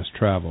one less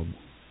traveled.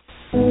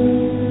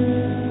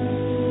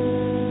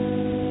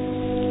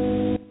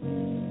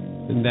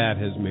 And that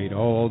has made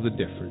all the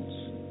difference.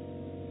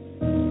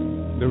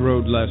 The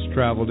Road Less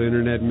Traveled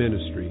Internet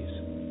Ministries.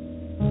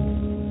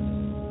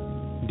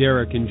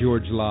 Derek and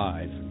George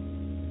Live.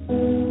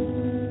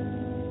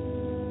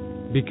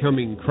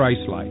 Becoming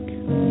Christ-like.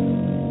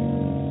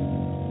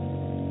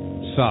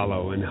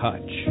 Salo and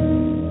Hutch.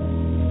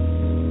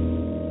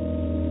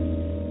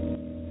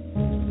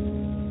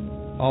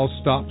 All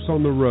stops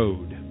on the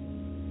road.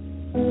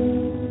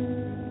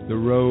 The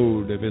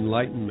road of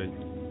enlightenment.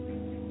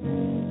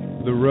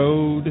 The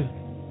road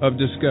of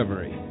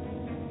discovery.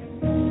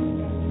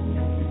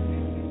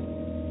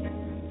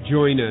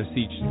 Join us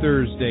each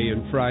Thursday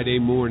and Friday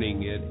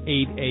morning at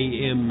 8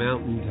 a.m.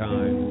 Mountain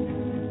Time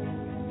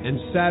and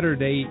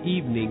Saturday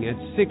evening at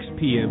 6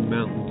 p.m.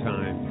 Mountain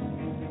Time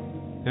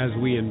as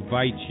we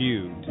invite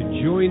you to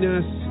join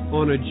us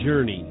on a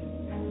journey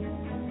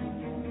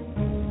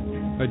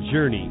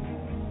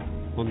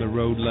on the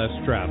road less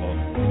traveled.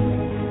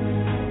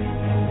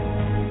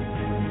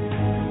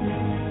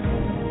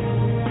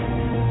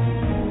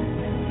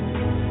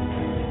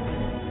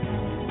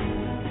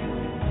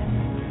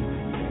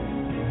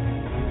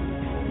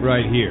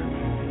 Right here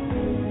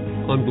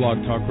on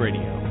Blog Talk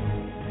Radio.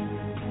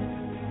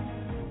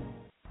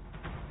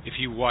 If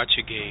you watch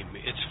a game,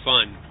 it's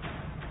fun.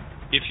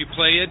 If you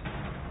play it,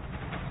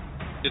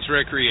 it's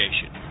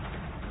recreation.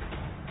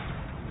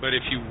 But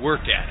if you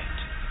work at it,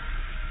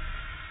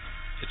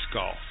 it's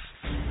golf.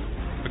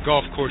 A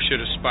golf course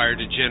should aspire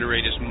to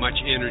generate as much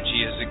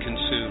energy as it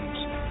consumes.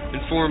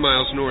 And 4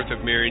 miles north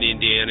of Marion,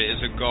 Indiana is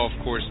a golf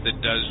course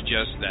that does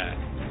just that.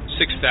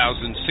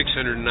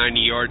 6,690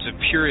 yards of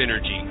pure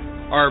energy.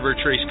 Arbor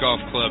Trace Golf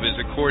Club is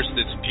a course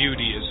that's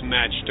beauty is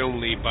matched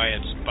only by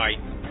its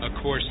bite. A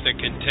course that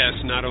can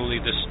test not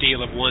only the steel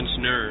of one's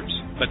nerves,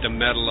 but the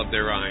metal of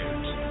their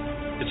irons.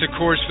 It's a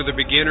course for the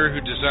beginner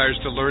who desires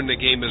to learn the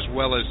game as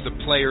well as the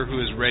player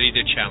who is ready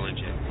to challenge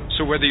it.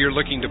 So whether you're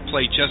looking to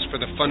play just for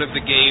the fun of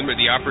the game or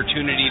the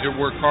opportunity to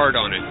work hard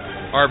on it,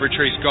 Arbor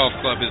Trace Golf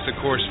Club is the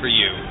course for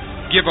you.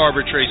 Give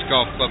Arbor Trace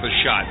Golf Club a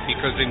shot,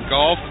 because in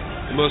golf,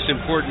 the most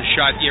important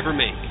shot you ever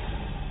make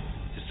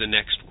is the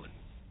next one.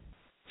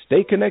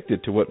 Stay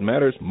connected to what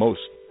matters most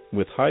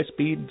with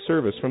high-speed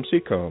service from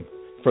Seacom.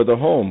 For the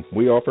home,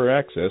 we offer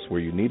access where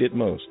you need it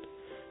most.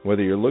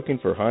 Whether you're looking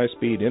for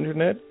high-speed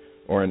internet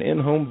or an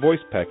in-home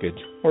voice package,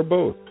 or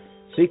both,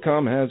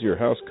 Seacom has your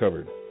house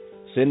covered.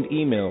 Send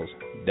emails,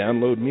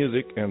 download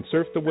music, and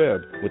surf the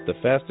web with the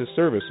fastest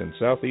service in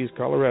southeast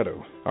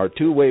Colorado. Our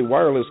two-way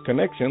wireless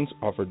connections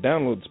offer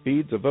download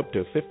speeds of up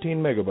to 15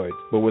 megabytes,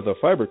 but with a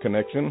fiber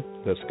connection,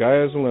 the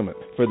sky is the limit.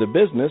 For the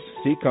business,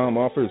 Seacom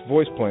offers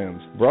voice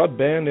plans,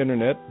 broadband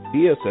internet,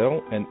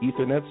 DSL, and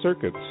Ethernet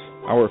circuits.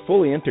 Our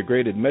fully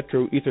integrated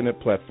Metro Ethernet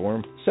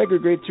platform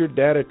segregates your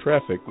data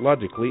traffic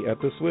logically at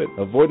the switch,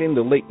 avoiding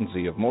the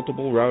latency of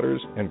multiple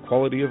routers and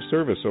quality of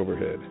service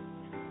overhead.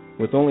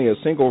 With only a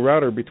single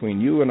router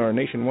between you and our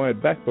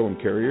nationwide backbone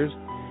carriers,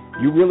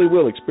 you really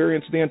will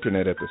experience the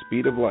internet at the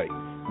speed of light.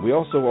 We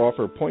also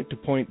offer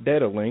point-to-point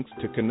data links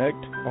to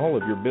connect all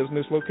of your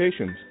business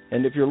locations.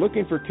 And if you're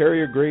looking for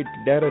carrier-grade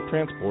data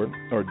transport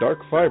or dark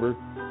fiber,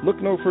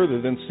 look no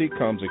further than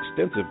Seacom's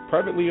extensive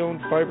privately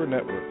owned fiber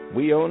network.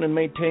 We own and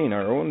maintain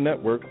our own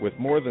network with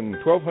more than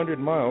 1,200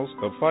 miles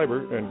of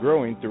fiber and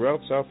growing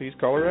throughout southeast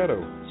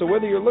Colorado. So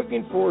whether you're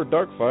looking for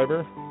dark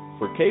fiber,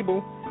 for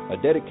cable, a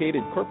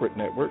dedicated corporate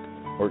network,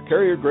 or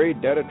carrier-grade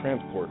data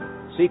transport,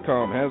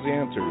 Seacom has the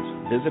answers.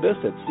 Visit us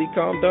at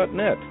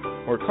seacom.net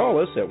or call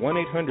us at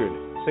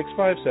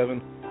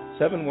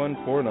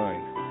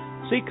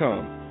 1-800-657-7149.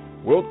 Seacom,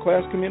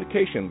 world-class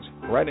communications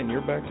right in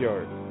your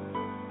backyard.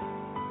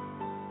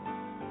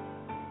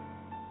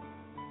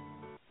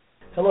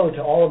 Hello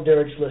to all of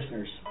Derek's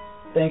listeners.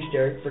 Thanks,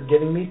 Derek, for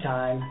giving me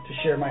time to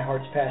share my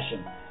heart's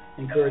passion,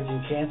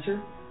 encouraging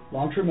cancer,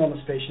 long-term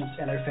illness patients,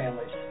 and their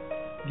families.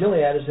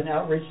 Gilead is an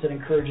outreach that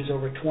encourages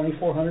over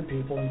 2,400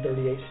 people in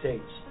 38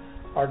 states.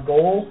 Our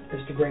goal is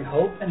to bring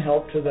hope and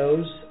help to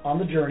those on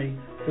the journey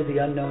through the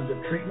unknowns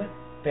of treatment,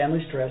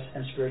 family stress,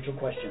 and spiritual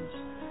questions.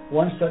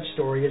 One such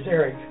story is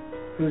Eric,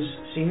 whose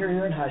senior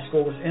year in high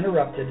school was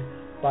interrupted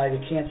by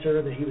the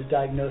cancer that he was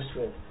diagnosed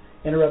with,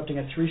 interrupting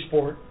a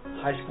 3-sport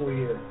high school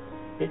year.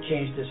 It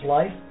changed his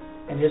life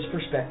and his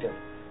perspective.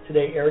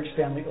 Today, Eric's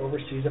family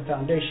oversees a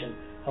foundation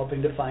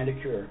helping to find a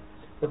cure.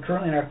 We're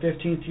currently in our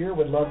 15th year.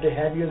 Would love to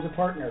have you as a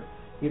partner,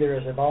 either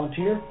as a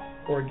volunteer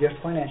or a gift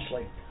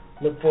financially.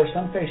 Look for us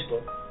on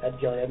Facebook at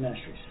Gilead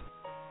Ministries.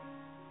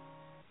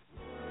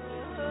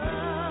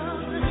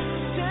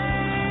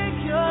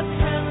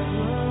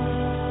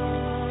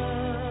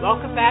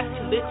 Welcome back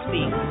to Let's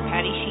Speak with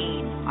Patti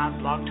Shene on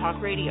Blog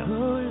Talk Radio.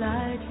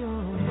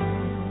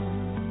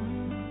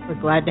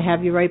 We're glad to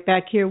have you right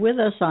back here with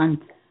us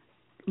on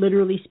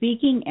Literally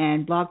Speaking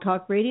and Blog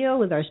Talk Radio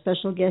with our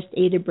special guest,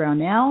 Ada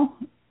Brownell.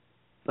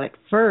 But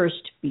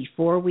first,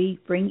 before we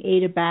bring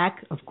Ada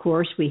back, of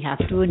course, we have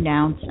to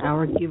announce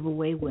our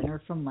giveaway winner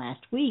from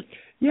last week.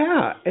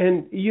 Yeah,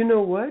 and you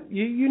know what?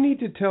 You need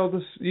to tell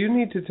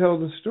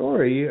the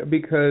story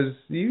because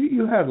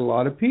you had a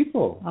lot of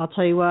people. I'll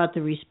tell you what,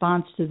 the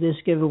response to this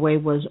giveaway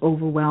was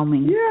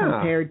overwhelming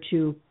compared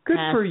to good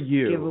past for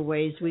you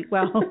giveaways.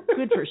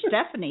 Good for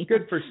Stephanie.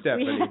 Good for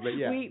Stephanie, but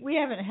yeah. We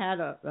haven't had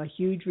a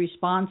huge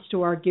response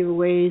to our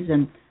giveaways,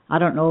 and I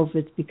don't know if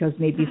it's because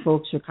maybe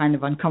folks are kind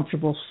of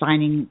uncomfortable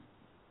sending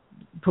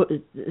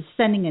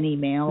an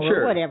email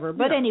or whatever.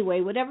 But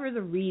anyway, whatever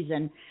the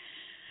reason,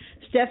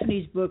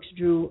 Stephanie's books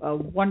drew a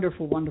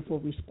wonderful, wonderful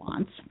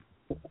response.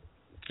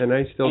 And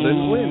I still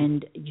didn't win.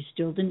 And you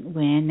still didn't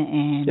win.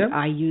 And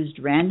I used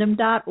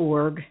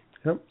random.org.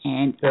 Yep.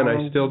 And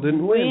I still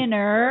didn't win.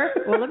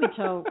 Well, let me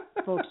tell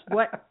folks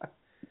what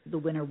the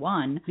winner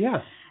won.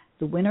 Yeah.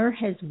 The winner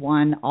has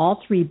won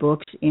all 3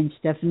 books in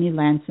Stephanie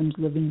Lansom's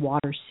Living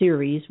Water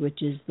series,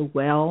 which is The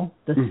Well,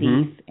 The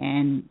Thief,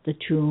 and The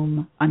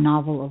Tomb, a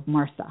novel of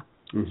Martha.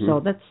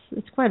 So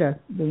it's quite a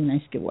really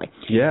nice giveaway.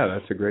 Yeah,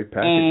 that's a great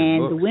package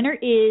and of books. The winner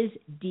is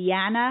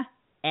Deanna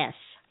S.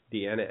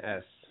 Deanna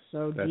S.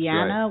 So that's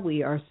Deanna, right.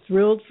 We are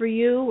thrilled for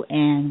you,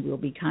 and I'll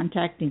be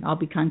contacting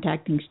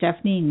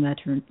Stephanie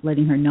and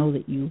letting her know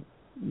that you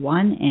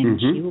won, and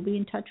she will be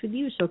in touch with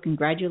you. So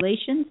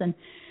congratulations, and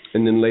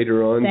then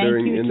later on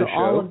thank you in to the show,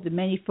 all of the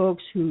many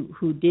folks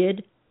who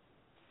did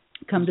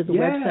come to the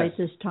website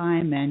this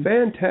time and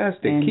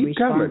fantastic. And keep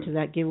respond coming to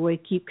that giveaway.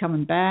 Keep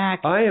coming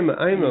back. I am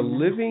a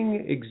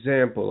living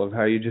example of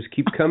how you just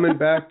keep coming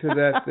back to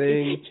that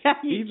thing,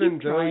 even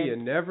though you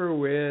never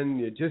win.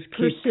 You just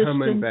keep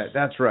coming back.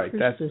 That's right.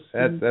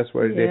 That's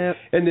what it is.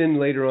 And then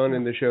later on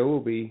in the show, we'll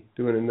be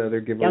doing another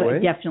giveaway.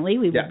 Definitely,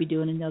 we will be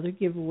doing another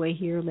giveaway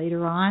here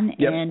later on.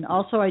 And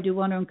also, I do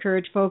want to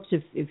encourage folks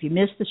if you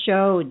missed the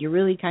show and you're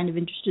really kind of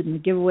interested in the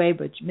giveaway,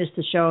 but you missed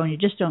the show and you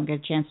just don't get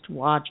a chance to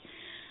watch,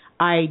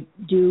 I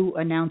do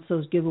announce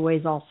those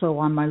giveaways also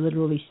on my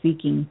Literally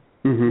Speaking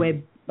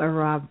web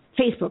or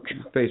Facebook.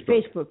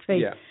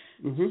 Yeah.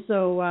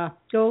 So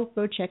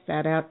go check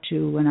that out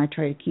too, and I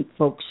try to keep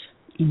folks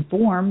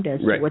informed as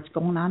to what's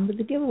going on with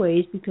the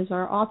giveaways because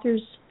our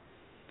authors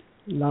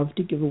love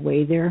to give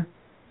away their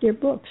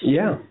books.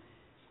 Yeah.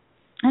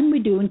 And we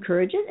do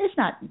encourage it. It's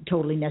not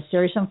totally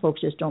necessary. Some folks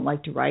just don't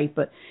like to write,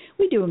 but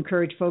we do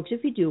encourage folks,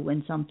 if you do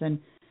win something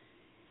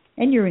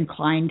and you're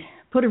inclined,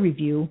 put a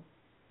review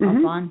up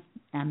on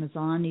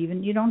Amazon.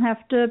 Even you don't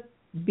have to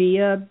be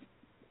a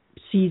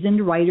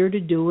seasoned writer to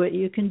do it.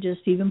 You can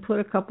just even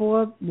put a couple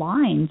of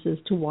lines as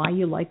to why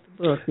you like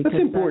the book. That's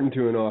important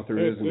to an author,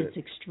 isn't it? It's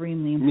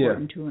extremely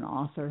important to an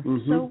author.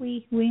 So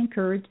we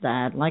encourage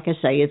that. Like I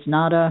say, it's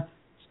not a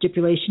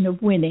stipulation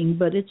of winning,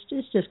 but it's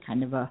just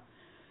kind of a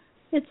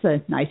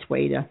nice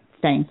way to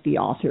thank the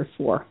author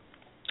for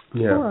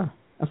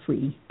a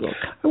free book.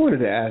 I wanted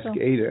to ask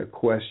Ada a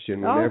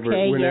question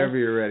whenever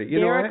you're ready.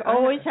 Derek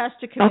always has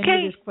to come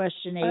in with his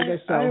question, Ada.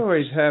 I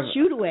always have.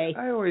 Shoot away.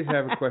 I always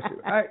have a question.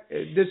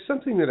 There's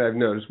something that I've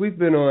noticed. We've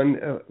been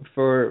on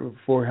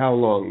for how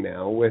long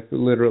now with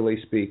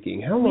Literally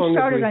Speaking? How long? We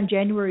started on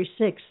January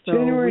 6th. So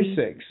January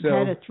 6th. So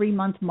had a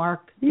 3-month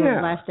mark the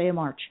last day of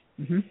March.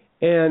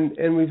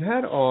 And we've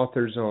had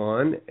authors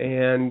on,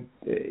 and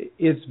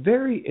it's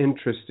very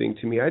interesting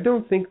to me. I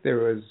don't think there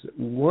was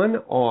one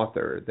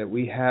author that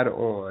we had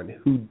on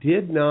who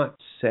did not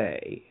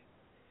say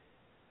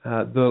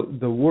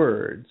the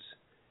words,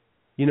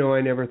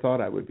 I never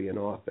thought I would be an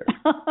author.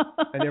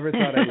 I never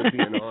thought I would be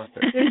an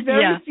author. There's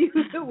very few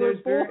that were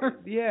born.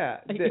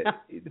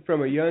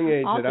 From a young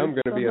age that I'm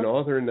going to be an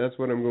author and that's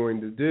what I'm going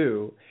to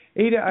do.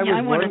 Ada,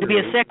 I wanted to be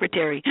a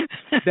secretary.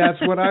 That's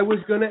what I was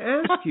going to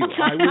ask you.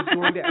 I was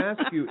going to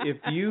ask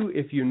you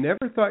if you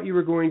never thought you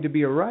were going to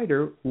be a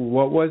writer,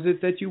 what was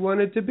it that you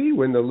wanted to be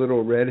when the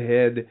little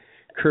redhead,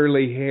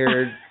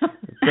 curly-haired,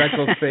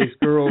 freckle-faced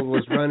girl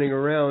was running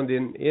around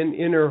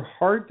in her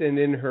heart and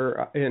in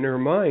her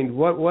mind?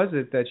 What was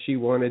it that she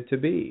wanted to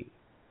be?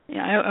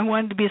 Yeah, I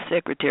wanted to be a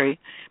secretary,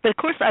 but of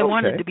course I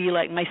wanted to be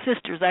like my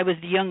sisters. I was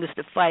the youngest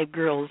of 5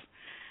 girls,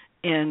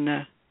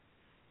 and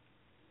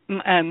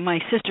my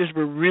sisters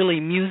were really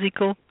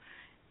musical,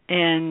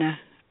 and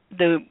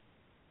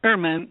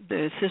Irma,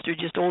 the sister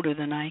just older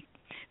than I,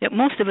 that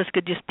most of us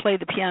could just play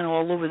the piano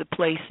all over the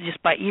place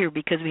just by ear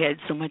because we had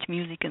so much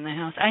music in the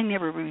house. I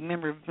never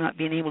remember not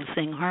being able to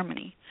sing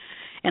harmony,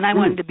 and I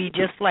wanted to be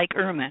just like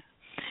Irma,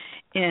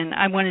 and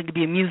I wanted to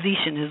be a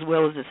musician as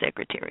well as a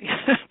secretary.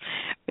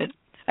 But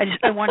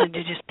I wanted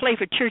to just play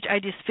for church. I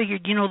just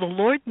figured, the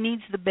Lord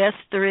needs the best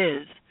there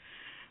is,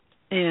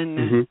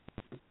 and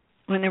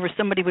whenever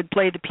somebody would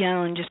play the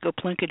piano and just go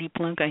plunkety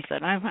plunk, I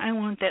thought, I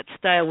want that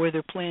style where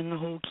they're playing the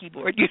whole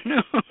keyboard,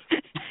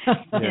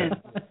 And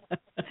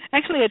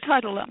actually, I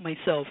taught a lot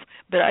myself,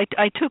 but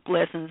I took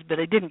lessons, but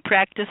I didn't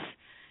practice,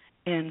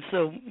 and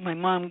so my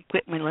mom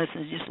quit my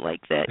lessons just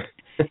like that.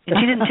 And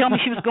she didn't tell me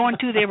she was going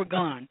to; they were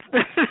gone.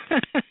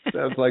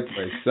 Sounds like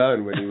my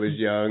son when he was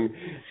young.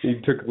 He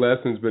took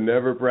lessons but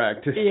never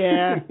practiced.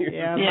 Yeah.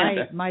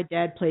 My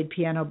dad played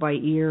piano by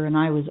ear, and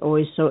I was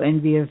always so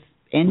envious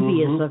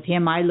envious of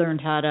him. I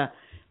learned how to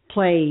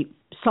play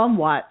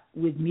somewhat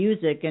with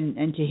music, and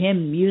to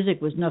him,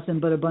 music was nothing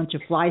but a bunch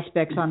of fly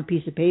specks on a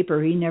piece of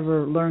paper. He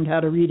never learned how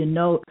to read a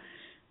note.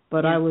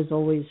 But I was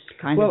always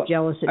kind of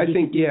jealous that he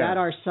could do that.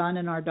 Our son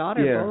and our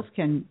daughter both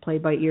can play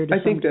by ear to some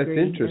degree. I think that's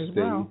interesting. As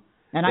well.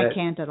 And I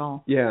can't at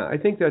all. Yeah, I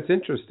think that's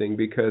interesting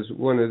because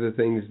one of the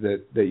things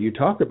that you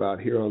talk about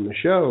here on the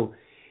show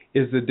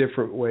is the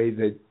different way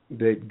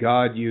that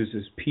God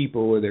uses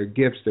people with their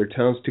gifts, their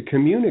talents to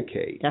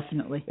communicate.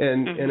 Definitely.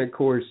 And of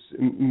course,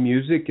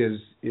 music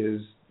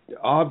is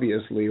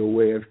obviously a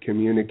way of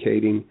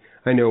communicating.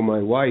 I know my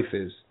wife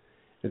is.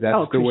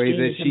 That's the way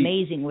that she.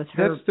 Amazing with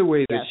her. That's the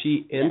way that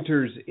she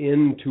enters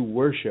into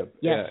worship.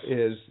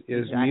 Is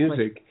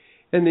music,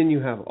 and then you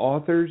have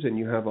authors, and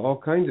you have all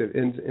kinds of,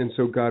 and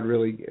so God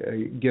really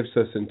gifts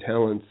us and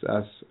talents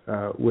us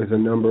with a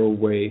number of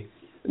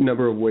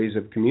ways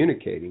of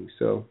communicating.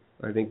 So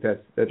I think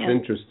that's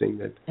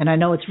interesting. And I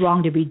know it's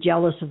wrong to be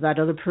jealous of that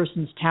other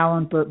person's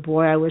talent, but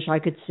boy, I wish I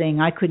could sing.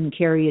 I couldn't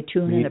carry a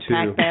tune in a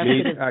pack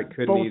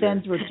basket. Both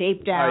ends were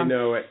taped down. I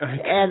know it.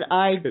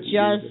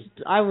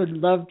 I would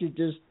love to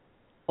just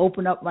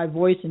open up my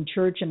voice in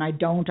church, and I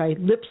don't. I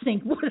lip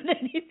sync more than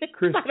anything.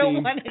 I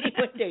don't want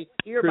anyone to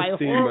hear my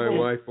horrible my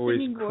wife, always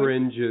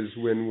cringes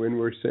when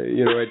we're saying,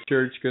 at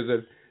church because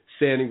of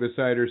standing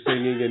beside her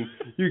singing,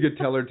 and you could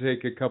tell her to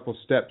take a couple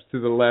steps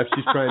to the left.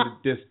 She's trying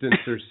to distance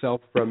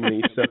herself from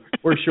me,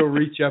 or she'll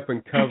reach up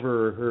and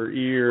cover her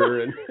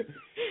ear. And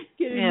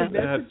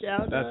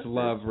that's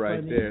love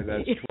right there.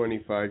 That's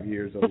 25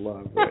 years of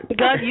love. Right there.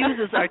 God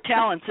uses our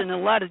talents in a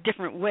lot of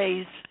different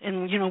ways,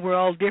 and we're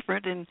all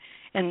different,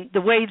 and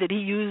the way that He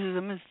uses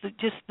them is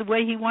just the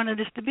way He wanted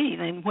us to be,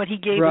 and what He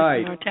gave us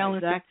in our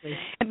talents. Exactly.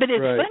 But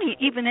it's funny,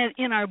 even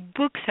in our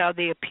books, how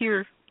they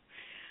appear.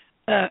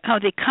 How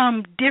they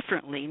come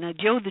differently. Now,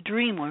 Joe the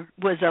Dreamer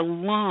was a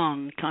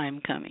long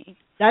time coming.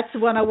 That's the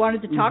one I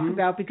wanted to talk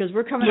about because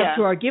we're coming up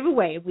to our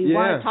giveaway. We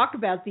want to talk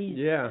about these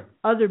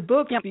other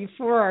books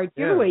before our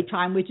giveaway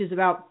time, which is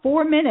about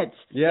 4 minutes.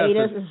 Yeah,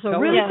 Ada, so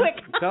really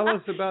quick. Tell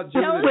us about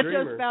Joe the Dreamer.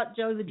 Tell us about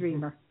Joe the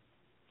Dreamer.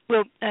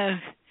 Well,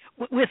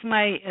 with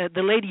my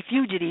the Lady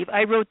Fugitive,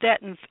 I wrote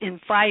that in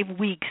 5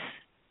 weeks.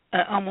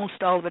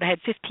 Almost all of it. I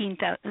had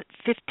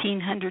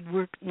 15,000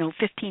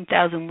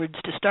 words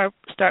to start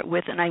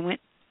with, and I went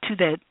to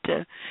that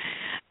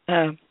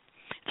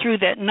through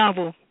that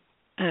novel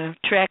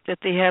track that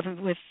they have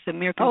with the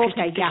American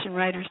Christian Fiction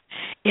Writers,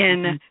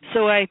 and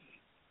so I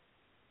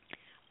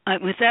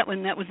with that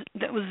one that was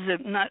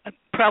not a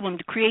problem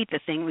to create the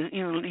thing.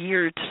 It was a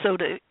year or so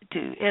to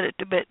edit,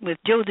 but with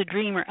Joe the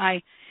Dreamer,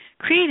 I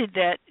created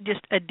that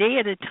just a day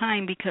at a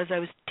time because I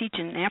was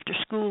teaching after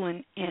school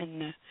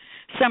in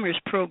Summers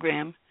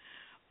program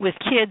with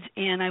kids,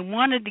 and I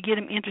wanted to get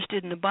them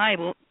interested in the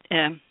Bible.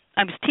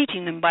 I was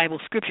teaching them Bible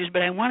scriptures,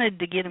 but I wanted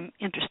to get them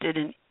interested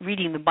in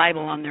reading the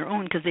Bible on their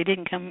own because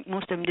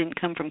most of them didn't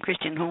come from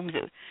Christian homes.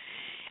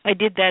 I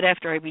did that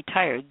after I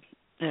retired.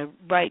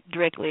 Right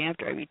directly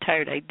after I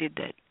retired, I did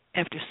that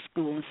after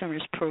school and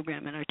Summers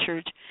program in our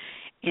church,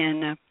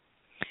 and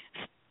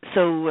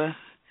so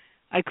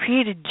I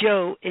created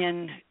Joe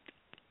and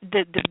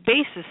the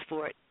basis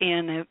for it,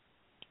 and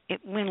it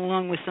went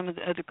along with some of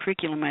the other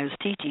curriculum I was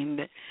teaching.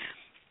 But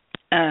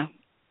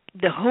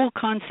the whole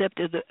concept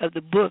of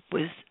the book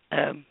was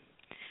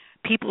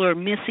people are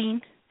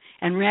missing,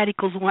 and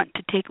radicals want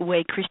to take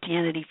away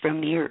Christianity from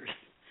the earth.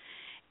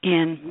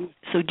 And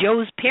so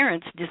Joe's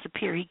parents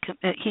disappear. He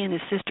and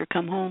his sister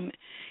come home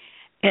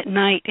at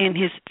night, and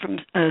from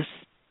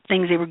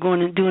things they were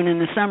going and doing in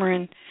the summer,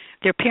 and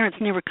their parents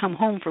never come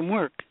home from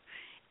work,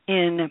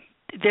 and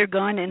they're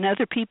gone. And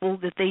other people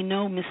that they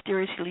know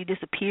mysteriously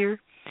disappear,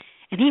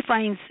 and he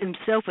finds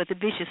himself with a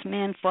vicious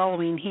man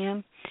following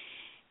him,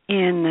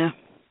 and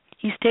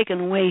he's taken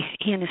away.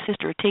 He and his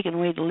sister are taken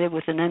away to live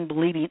with an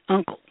unbelieving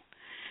uncle,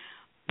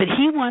 but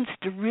he wants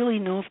to really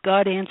know if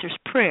God answers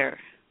prayer.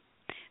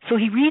 So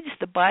he reads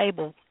the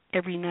Bible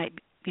every night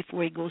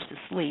before he goes to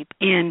sleep,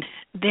 and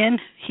then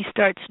he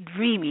starts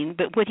dreaming.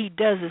 But what he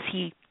does is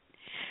he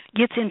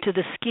gets into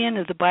the skin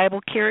of the Bible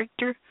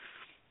character,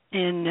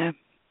 and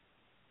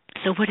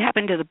so what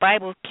happened to the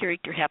Bible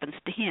character happens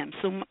to him.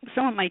 So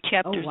some of my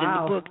chapters in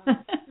the book,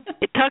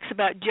 it talks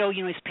about Joe.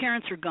 His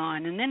parents are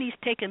gone, and then he's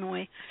taken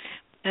away.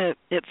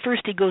 At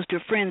first he goes to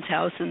a friend's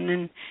house, and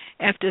then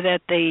after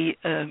that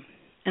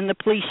and the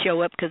police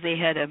show up because they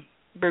had a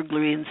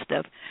burglary and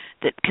stuff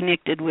that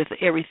connected with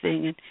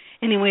everything. And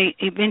anyway,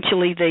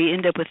 eventually they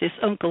end up with this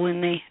uncle,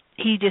 and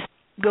he just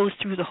goes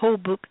through the whole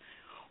book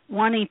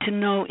wanting to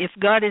know if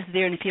God is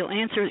there and if he'll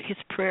answer his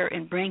prayer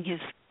and bring his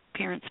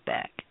parents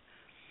back.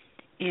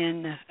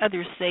 And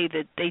others say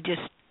that they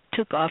just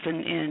took off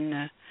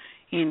and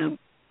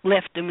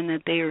left them, and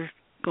that they are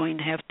going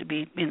to have to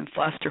be in a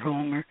foster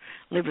home or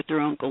live with their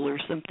uncle or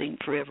something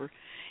forever.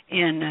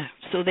 And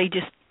so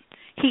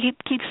he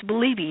keeps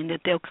believing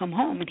that they'll come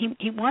home, and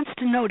he wants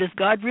to know, does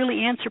God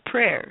really answer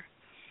prayer?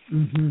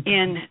 Mm-hmm.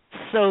 And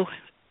so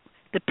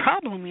the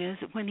problem is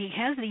that when he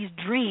has these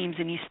dreams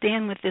and he's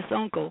staying with this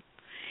uncle,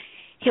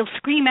 he'll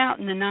scream out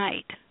in the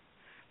night,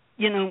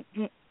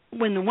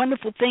 when the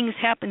wonderful things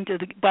happen to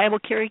the Bible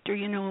character,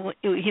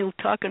 he'll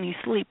talk in his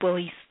sleep. Well,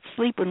 he's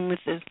sleeping with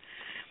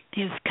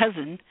his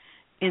cousin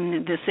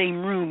in the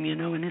same room,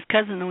 and his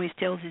cousin always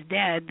tells his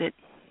dad that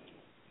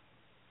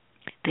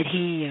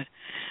he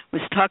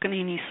was talking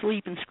in his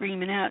sleep and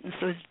screaming out, and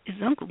so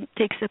his uncle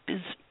takes up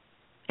in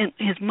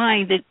his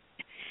mind that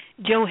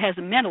Joe has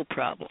a mental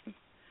problem.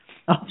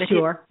 Oh,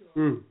 sure.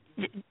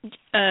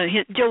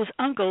 Joe's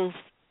uncle's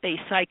a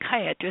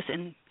psychiatrist,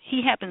 and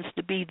he happens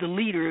to be the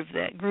leader of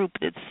that group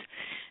that's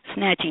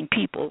snatching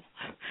people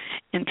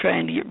and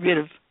trying to get rid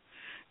of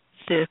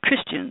the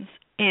Christians.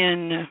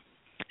 And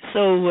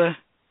so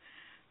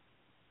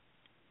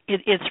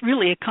it's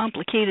really a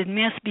complicated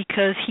mess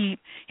because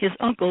his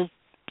uncle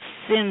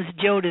sends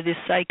Joe to this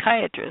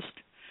psychiatrist,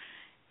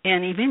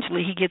 and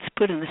eventually he gets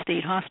put in the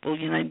state hospital.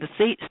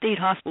 The state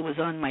hospital was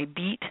on my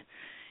beat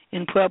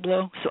in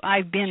Pueblo, so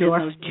I've been in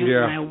those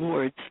juvenile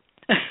wards.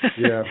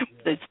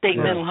 The state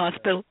mental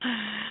hospital.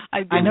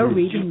 I know,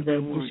 reading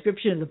the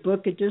description of the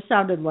book, it just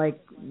sounded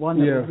like one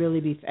that would really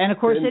be... And, of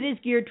course, it is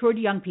geared toward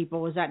young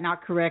people. Is that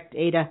not correct,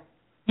 Ada?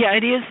 Yeah,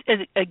 it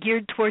is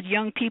geared toward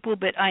young people,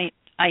 but I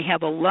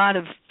have a lot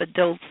of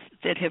adults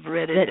that have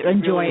read it. That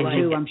enjoy really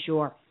it, too, I'm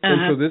sure.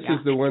 And so this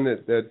is the one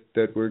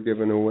that we're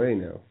giving away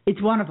now.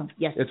 It's one of them,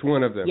 yes. It's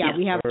one of them. Yeah,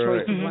 we have a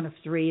choice of one of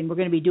three, and we're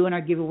going to be doing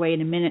our giveaway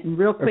in a minute. And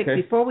real quick,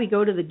 before we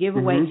go to the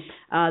giveaway,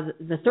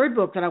 the third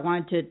book that I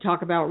wanted to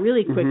talk about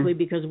really quickly,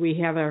 because we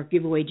have our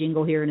giveaway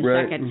jingle here in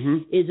a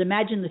second, is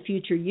Imagine the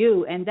Future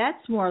You, and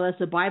that's more or less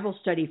a Bible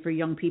study for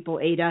young people,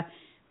 Ada.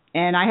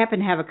 And I happen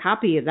to have a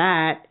copy of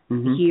that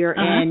here.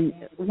 And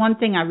one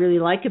thing I really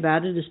like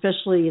about it,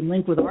 especially in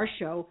link with our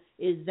show,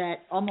 is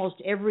that almost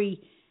every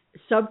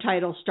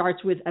subtitle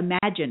starts with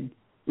imagine,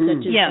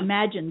 such as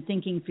imagine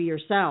thinking for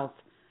yourself.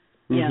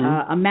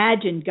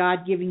 Imagine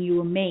God giving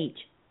you a mate.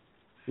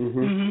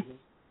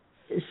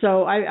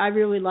 So I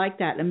really like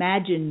that.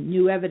 Imagine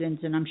new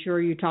evidence, and I'm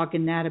sure you're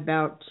talking that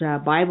about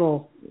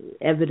Bible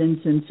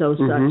evidence and such.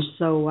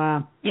 So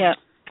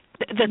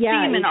The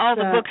theme in all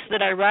the books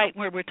that I write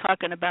where we're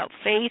talking about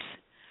faith,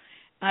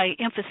 I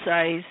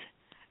emphasize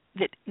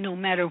that no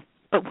matter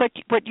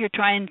what you're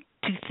trying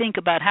to think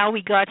about, how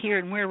we got here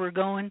and where we're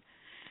going,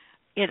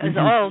 it is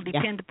all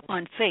depend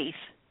upon faith.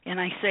 And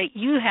I say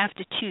you have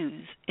to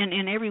choose. And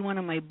in every one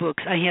of my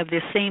books, I have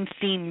this same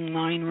theme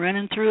line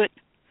running through it,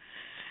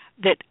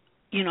 that,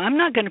 I'm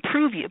not going to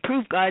prove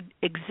God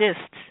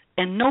exists,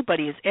 and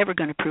nobody is ever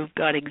going to prove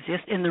God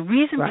exists. And the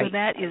reason for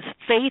that is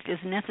faith is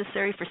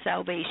necessary for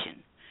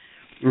salvation.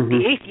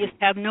 The atheists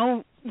have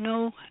no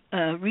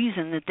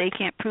reason that they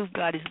can't prove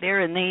God is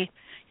there, and they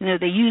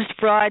used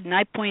fraud, and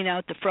I point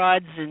out the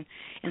frauds, and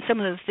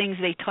some of the things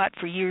they taught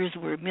for years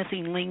were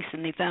missing links,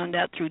 and they found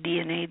out through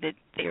DNA that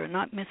they are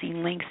not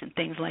missing links and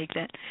things like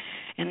that.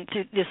 And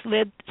this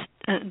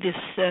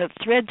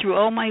thread through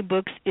all my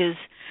books is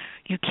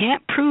you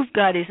can't prove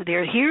God is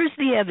there. Here's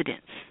the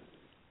evidence.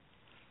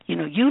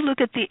 You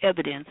look at the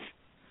evidence.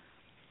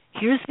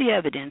 Here's the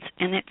evidence,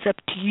 and it's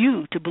up to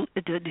you to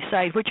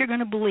decide what you're going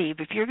to believe.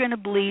 If you're going to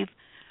believe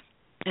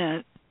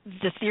the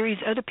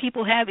theories other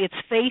people have, it's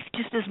faith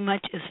just as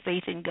much as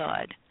faith in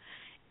God.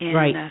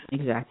 And,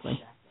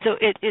 exactly. So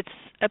it's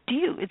up to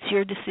you. It's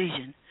your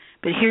decision.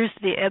 But here's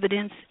the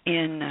evidence,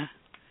 and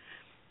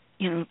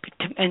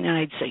and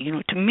I'd say,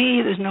 to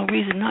me, there's no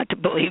reason not to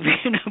believe,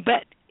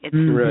 but it's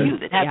you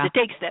that has to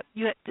take that.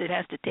 That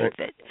has to take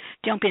that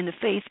jump into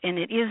faith, and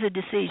it is a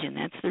decision.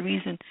 That's the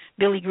reason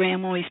Billy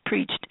Graham always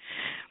preached: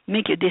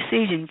 make a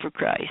decision for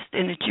Christ,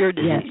 and it's your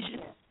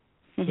decision.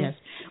 Yes.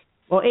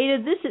 Well,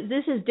 Ada, this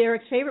is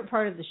Derek's favorite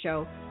part of the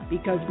show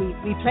because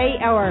we play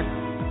our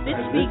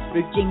Let's Speak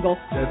jingle.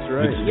 That's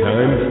right. It's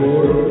time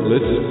for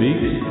Let's Speak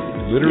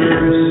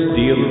Literary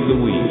Steal of the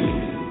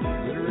Week.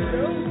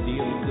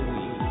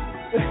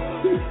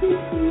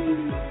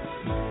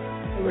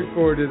 I look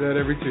forward to that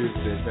every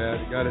Tuesday,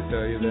 Pat. Got to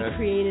tell you that. He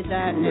created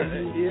that.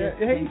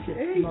 It's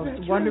the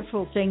most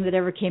wonderful thing that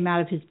ever came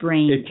out of his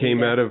brain. It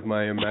came out of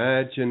my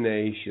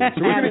imagination.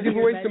 So we're going to give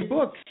away some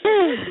books.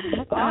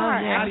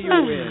 How do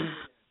you win?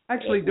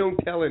 Actually, don't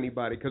tell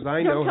anybody because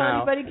I know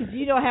how. Don't tell anybody because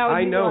you know how.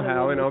 I know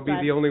how, and I'll be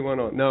the only one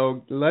on.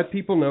 No, let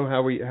people know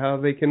how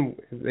they can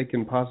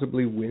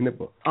possibly win a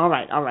book. All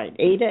right.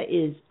 Ada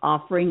is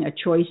offering a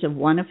choice of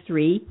one of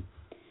three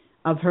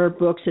of her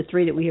books, the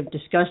three that we have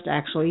discussed,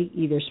 actually,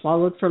 either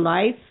Swallowed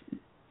by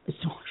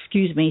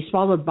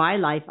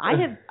Life.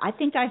 I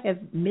think I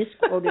have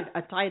misquoted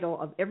a title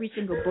of every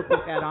single book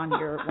we've had on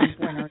here at one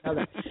point or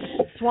another.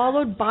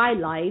 Swallowed by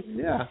Life.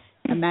 Yeah.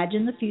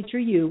 Imagine the Future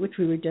You, which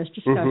we were just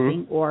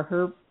discussing, or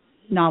her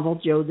novel,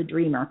 Joe the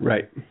Dreamer.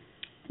 Right.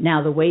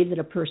 Now, the way that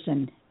a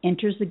person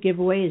enters the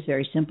giveaway is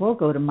very simple.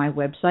 Go to my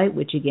website,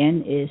 which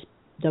again is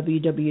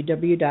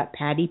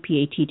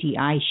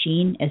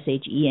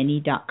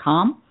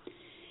www.PattiShene.com.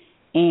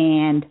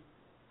 And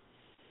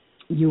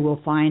you will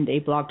find a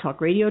Blog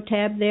Talk Radio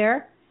tab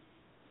there.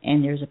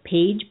 And there's a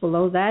page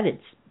below that.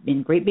 It's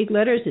in great big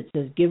letters. It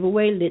says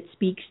Giveaway Let's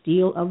Speak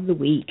Steal of the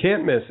Week.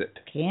 Can't miss it.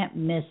 Can't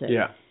miss it.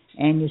 Yeah.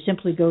 And you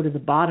simply go to the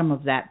bottom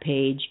of that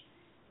page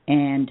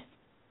and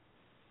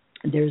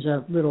there's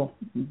a little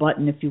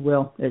button, if you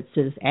will, that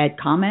says add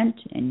comment,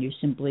 and you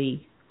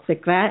simply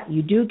click that.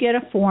 You do get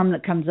a form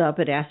that comes up.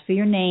 It asks for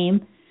your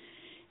name,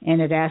 and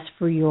it asks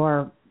for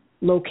your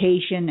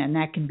location, and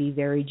that can be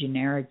very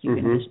generic. You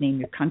can just name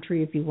your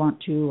country if you want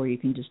to, or you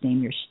can just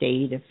name your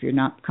state if you're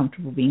not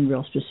comfortable being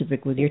real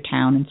specific with your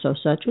town and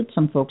such, which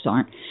some folks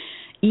aren't.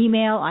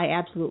 Email I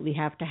absolutely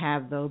have to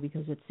have, though,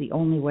 because it's the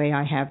only way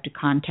I have to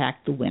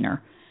contact the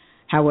winner.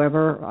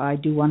 However, I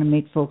do want to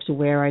make folks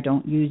aware I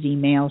don't use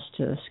emails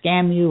to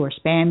scam you or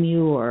spam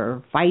you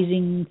or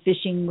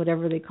phishing,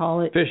 whatever they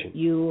call it,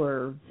 you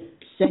or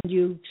send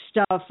you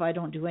stuff. I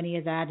don't do any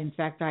of that. In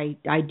fact, I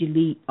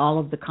delete all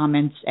of the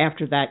comments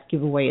after that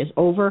giveaway is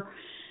over.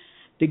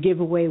 The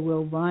giveaway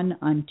will run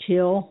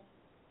until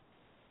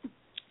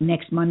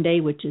next Monday,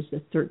 which is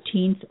the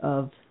 13th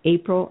of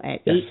April at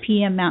 8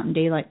 p.m. Mountain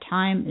Daylight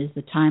Time is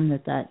the time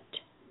that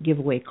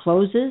giveaway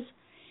closes.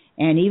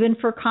 And even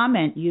for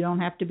comment, you don't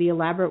have to be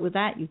elaborate with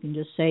that. You can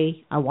just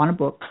say, I want a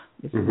book,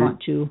 if you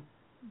want to.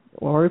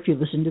 Or if you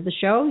listen to the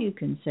show, you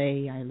can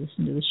say, I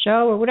listen to the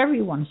show, or whatever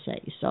you want to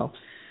say. So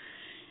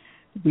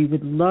we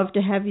would love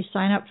to have you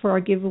sign up for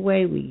our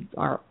giveaway.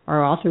 Our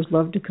authors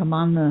love to come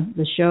on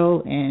the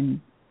show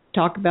and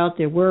talk about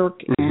their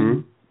work,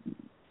 and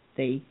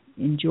they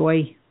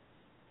enjoy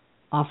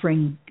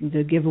offering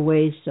the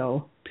giveaways.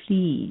 So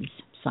please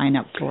sign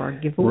up for our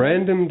giveaway.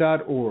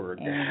 Random.org.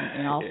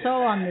 And also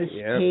on this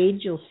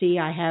page, you'll see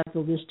I have the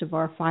list of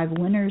our 5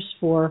 winners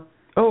for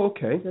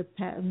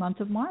the month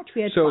of March.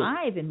 We had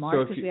 5 in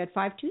March because we had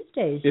 5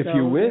 Tuesdays. If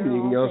you win,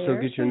 you can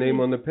also get your name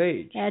on the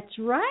page. That's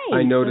right.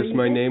 I noticed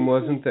my name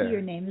wasn't there.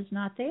 Your name is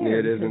not there.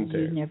 It isn't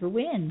there. You never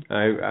win.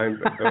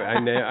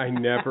 I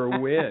never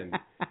win.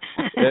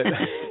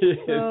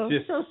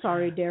 So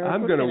sorry, Derek.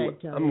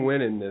 I'm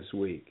winning this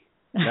week.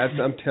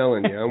 I'm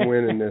telling you, I'm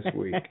winning this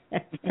week.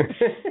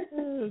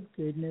 Oh,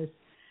 goodness.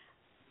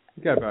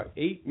 We got about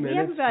 8 minutes. We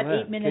have about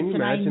left. 8 minutes,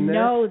 and I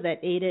know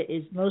that Ada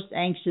is most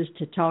anxious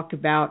to talk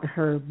about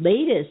her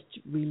latest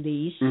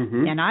release,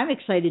 and I'm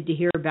excited to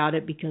hear about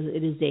it because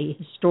it is a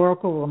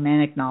historical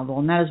romantic novel,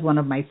 and that is one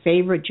of my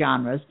favorite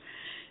genres.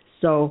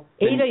 So,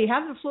 Ada, you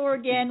have the floor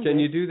again. Can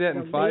you do that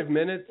in 5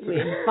 minutes?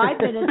 In 5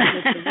 minutes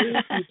with The Lady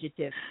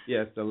Fugitive.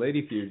 Yes, The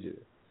Lady Fugitive.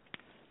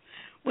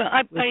 Well,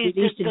 it was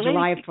released in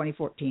July of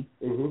 2014.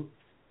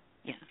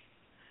 Yeah,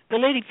 The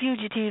Lady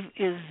Fugitive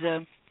is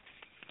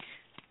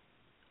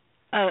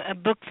a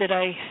book that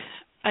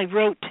I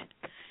wrote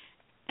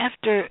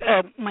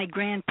after my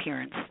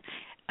grandparents.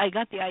 I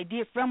got the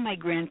idea from my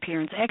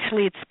grandparents.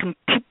 Actually, it's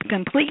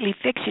completely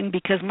fiction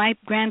because my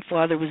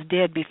grandfather was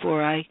dead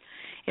before I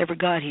ever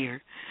got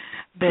here.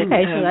 But,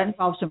 so that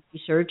involves some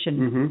research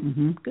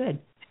and good.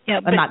 Yeah,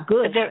 but not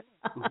good.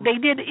 They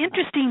did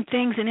interesting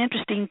things, and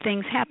interesting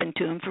things happened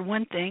to them. For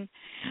one thing,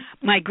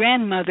 my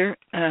grandmother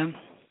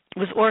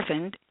was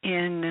orphaned,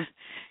 and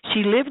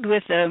she lived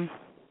with an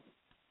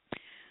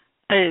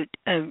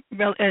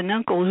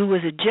uncle who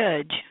was a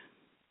judge.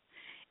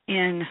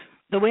 And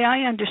the way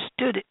I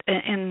understood it,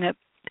 and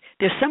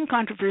there's some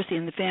controversy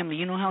in the family.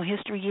 You know how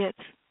history gets?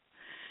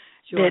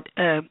 Sure.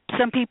 That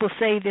some people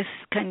say this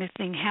kind of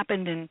thing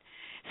happened, and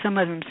some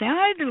of them say,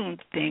 I don't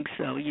think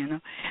so,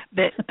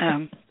 But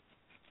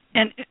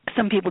and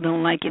some people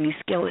don't like any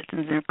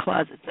skeletons in their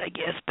closets, I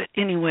guess. But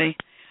anyway,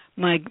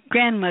 my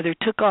grandmother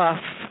took off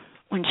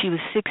when she was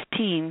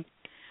 16,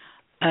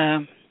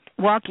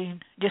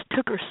 just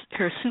took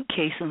her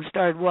suitcase and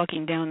started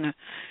walking down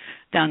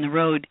the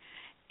road,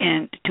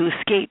 and to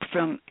escape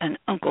from an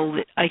uncle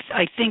that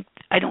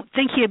I don't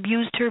think he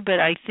abused her, but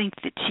I think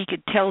that she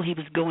could tell he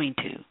was going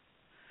to.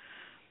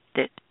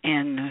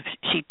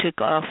 She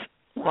took off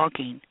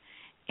walking.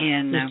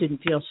 And just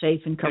didn't feel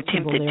safe and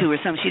comfortable attempted there. to or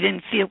something. She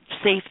didn't feel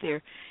safe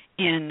there,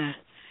 and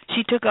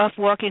she took off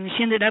walking.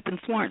 She ended up in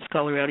Florence,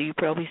 Colorado. You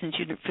probably, since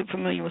you're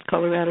familiar with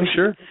Colorado.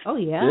 Sure. Oh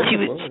yeah.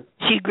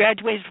 She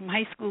graduated from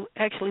high school.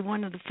 Actually,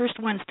 one of the first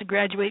ones to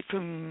graduate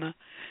from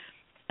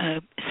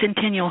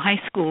Centennial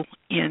High School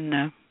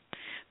in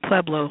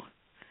Pueblo.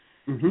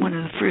 One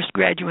of the first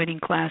graduating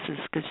classes,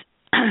 because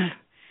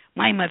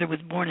my mother was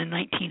born in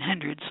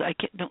 1900, so I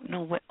don't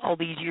know what all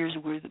these years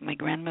were that my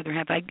grandmother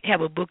had. I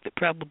have a book that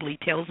probably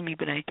tells me,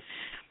 but I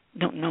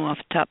don't know off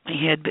the top of my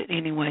head. But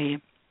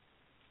anyway,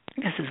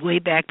 this is way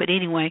back. But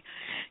anyway,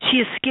 she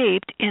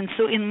escaped, and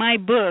so in my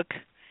book,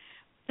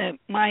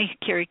 my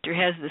character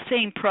has the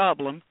same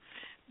problem,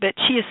 but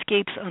she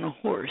escapes on a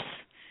horse.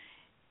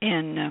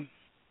 And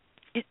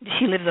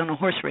she lives on a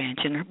horse ranch,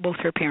 and both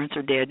her parents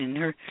are dead, and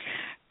her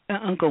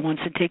uncle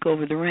wants to take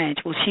over the ranch.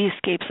 Well, she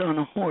escapes on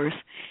a horse,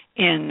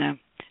 and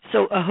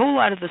so a whole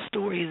lot of the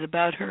story is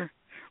about her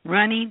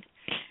running.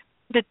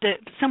 But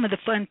some of the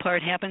fun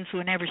part happens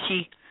whenever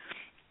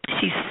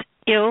she's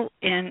ill,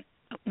 and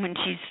when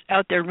she's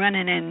out there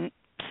running, and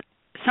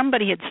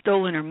somebody had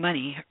stolen her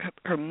money.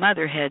 Her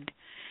mother had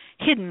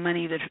hidden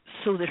money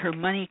so that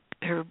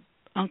her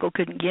uncle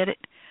couldn't get it,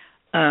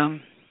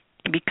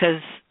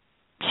 because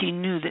she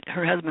knew that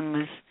her husband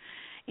was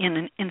in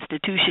an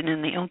institution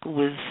and the uncle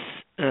was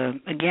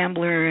a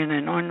gambler and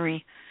an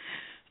ornery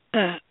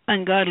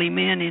ungodly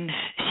man, and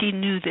she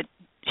knew that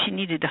she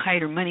needed to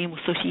hide her money,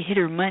 so she hid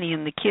her money,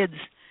 and the kids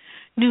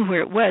knew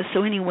where it was.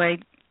 So anyway,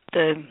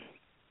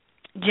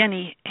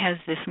 Jenny has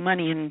this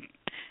money, and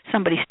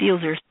somebody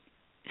steals her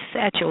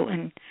satchel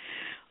and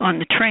on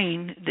the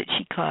train that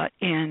she caught,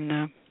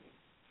 and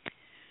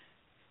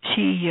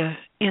she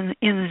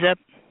ends up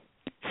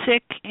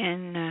sick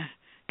and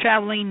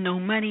traveling, no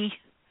money,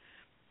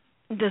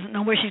 doesn't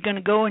know where she's going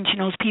to go, and she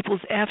knows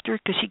people's after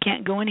because she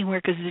can't go anywhere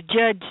because the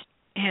judge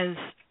has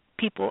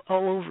people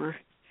all over.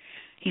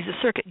 He's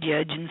a circuit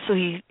judge, and so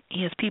he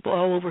has people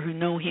all over who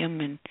know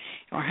him and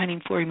are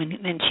hunting for him. And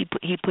then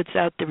he puts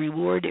out the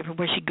reward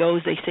everywhere she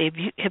goes. They say,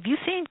 "Have you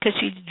seen?" Because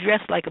she's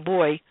dressed like a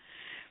boy.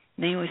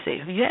 And they always say,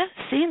 "Have you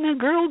seen the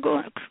girl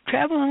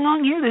traveling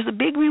along here? There's a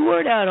big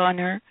reward out on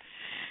her."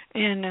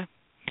 And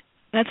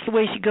that's the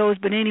way she goes.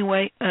 But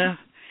anyway,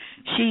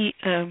 she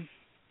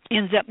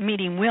ends up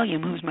meeting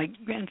William, who's my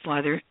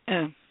grandfather.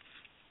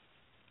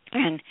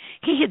 And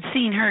he had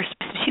seen her.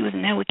 She was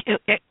an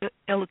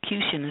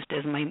elocutionist,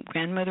 as my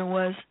grandmother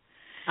was.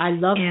 I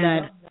love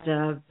that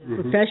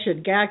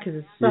profession, because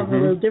it's something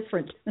a little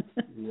different.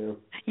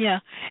 Yeah.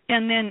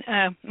 And then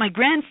my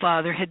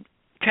grandfather had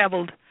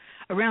traveled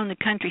around the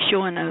country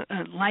showing a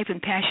Life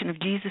and Passion of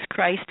Jesus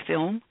Christ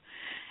film.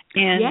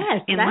 And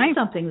yes, that's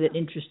something that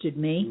interested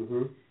me.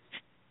 Mm-hmm.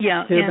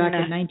 Yeah. Clear back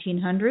in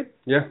 1900?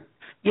 Yeah.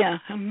 Yeah.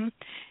 Mm-hmm.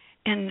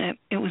 And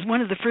it was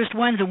one of the first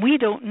ones, and we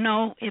don't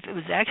know if it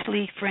was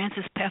actually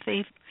Francis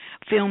Pathé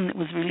film that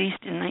was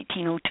released in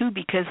 1902,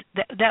 because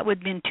that would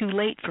have been too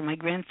late for my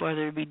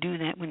grandfather to be doing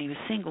that when he was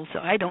single. So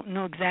I don't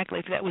know exactly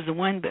if that was the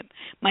one, but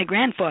my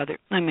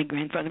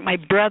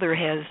brother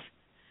has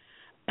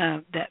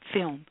that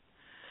film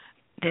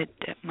that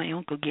my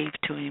uncle gave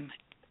to him.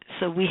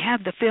 So we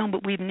have the film,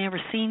 but we've never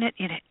seen it.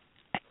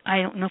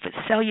 I don't know if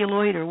it's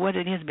celluloid or what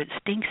it is, but it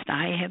stinks to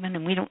high heaven,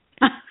 and we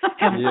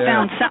haven't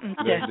found something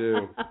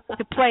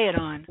to play it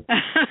on.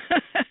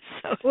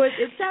 Well,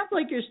 it sounds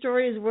like your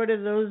story is one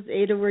of those,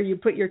 Ada, where you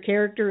put your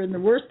character in the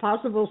worst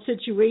possible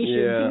situation.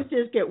 Yeah.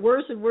 Things just get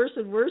worse and worse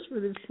and worse for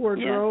this poor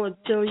girl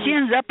until she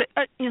ends up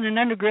in an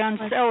underground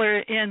cellar,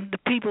 and the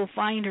people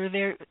find her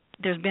there.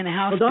 There's been a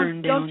house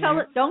burned down.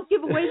 Don't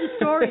give away the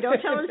story. Don't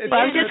tell us.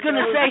 Well, I was just going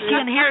to say she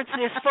inherits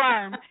this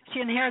farm. She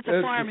inherits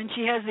a farm, and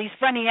she has these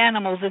funny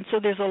animals, and so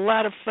there's a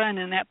lot of fun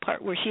in that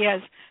part where she has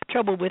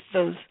trouble with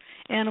those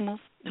animals,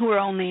 who are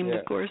all named,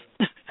 of course.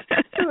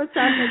 So it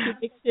sounds like you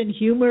mixed in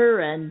humor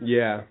and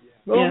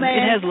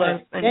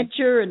romance,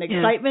 adventure, and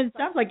excitement.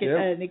 Sounds like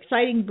an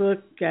exciting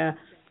book,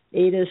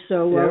 Ada.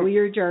 So we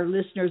urge our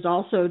listeners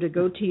also to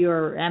go to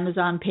your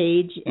Amazon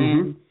page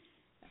and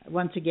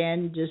once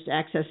again, just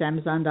access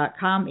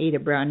Amazon.com. Ada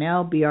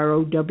Brownell,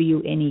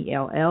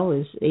 Brownell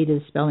is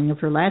Ada's spelling of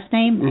her last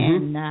name,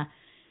 and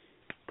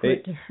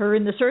put her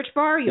in the search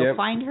bar. You'll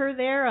find her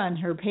there on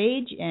her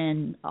page,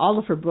 and all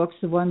of her books,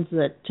 the ones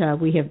that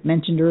we have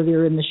mentioned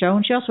earlier in the show.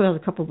 And she also has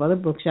a couple of other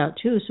books out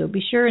too. So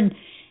be sure and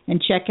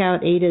check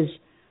out Ada's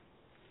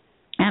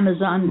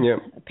Amazon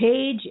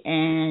page,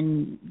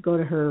 and go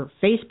to her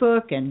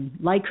Facebook and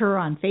like her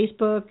on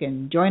Facebook,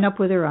 and join up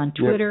with her on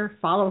Twitter.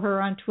 Follow her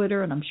on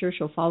Twitter, and I'm sure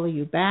she'll follow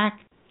you back.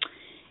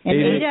 And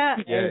Ada,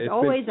 as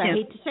always, I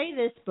hate to say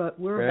this, but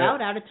we're about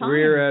out of time.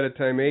 We're out of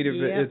time. Ada,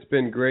 it's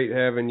been great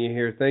having you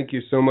here. Thank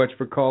you so much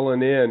for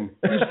calling in.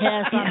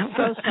 Yes, I'm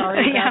so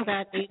sorry about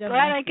that, Ada.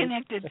 Glad I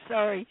connected.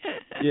 Sorry.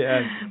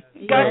 Yes.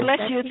 God bless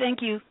you.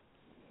 Thank you.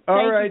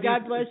 All right.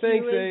 God bless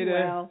Thanks, you Ada.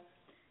 as well.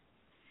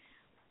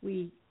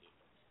 We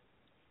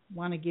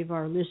want to give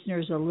our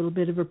listeners a little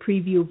bit of a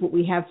preview of what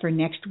we have for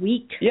next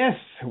week. Yes.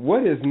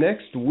 What is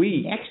next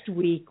week? Next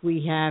week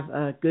we have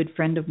a good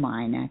friend of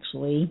mine,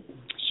 actually.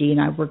 She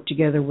and I worked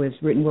together with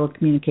Written World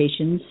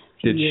Communications.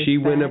 Did she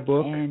win a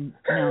book? And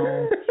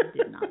no, she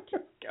did not.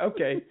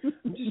 Okay.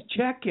 I'm just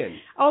checking.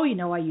 Oh,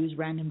 I use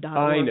random.org.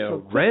 I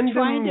know. So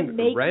trying to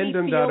make me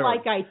feel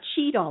like I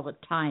cheat all the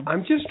time.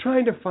 I'm just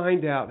trying to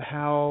find out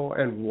how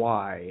and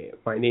why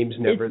my name's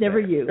never It's never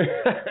you.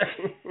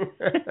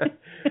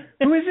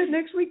 Who is it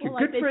next week? Well,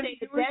 Your good friend?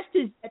 The best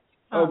is yet to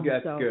come. Oh,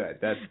 that's good.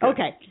 That's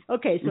good.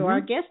 Okay. So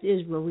our guest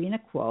is Rowena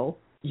Quo.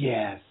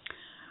 Yes.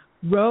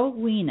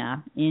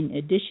 Rowena, in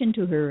addition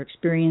to her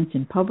experience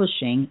in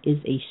publishing, is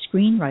a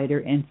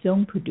screenwriter and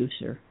film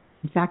producer.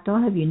 In fact,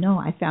 I'll have you know,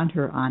 I found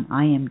her on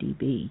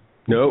IMDb.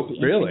 No,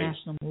 the really?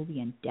 International Movie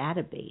and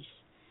Database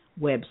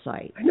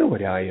website. I know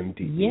what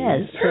IMDb is. Yes,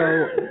 so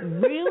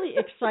really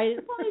excited.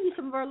 Well, maybe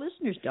some of our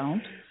listeners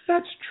don't.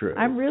 That's true.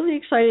 I'm really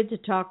excited to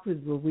talk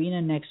with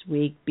Rowena next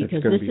week,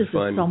 because this is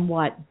a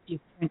somewhat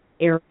different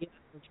area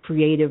of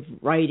creative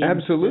writing.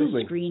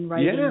 Absolutely.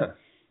 Screenwriting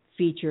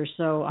feature.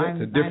 So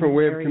it's a different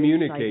way of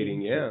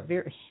communicating.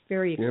 Very,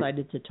 very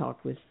excited to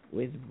talk with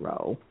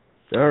Ro.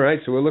 All right,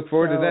 so we'll look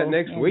forward to that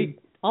next week.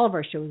 All of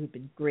our shows have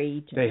been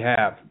great. They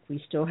have.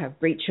 We still have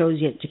great shows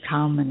yet to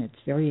come, and it's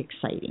very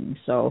exciting.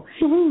 So,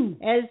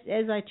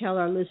 as I tell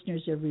our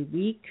listeners every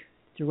week,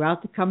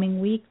 throughout the coming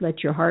week,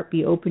 let your heart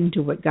be open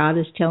to what God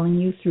is telling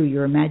you through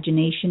your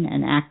imagination,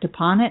 and act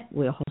upon it.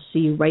 We'll see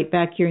you right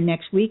back here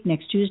next week,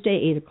 next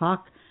Tuesday, 8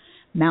 o'clock,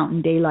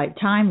 Mountain Daylight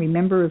Time.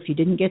 Remember, if you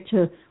didn't get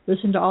to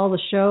listen to all the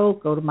show,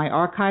 go to my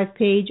archive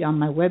page on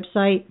my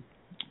website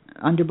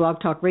under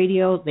Blog Talk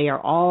Radio. They are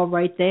all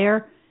right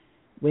there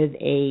with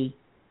a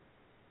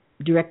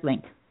direct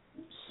link.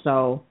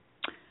 So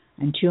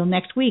until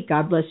next week,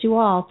 God bless you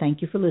all.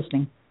 Thank you for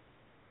listening.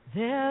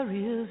 There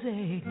is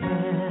a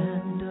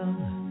candle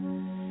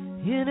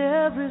in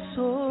every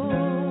soul,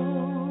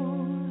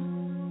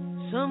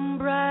 some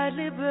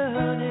brightly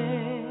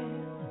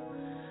burning,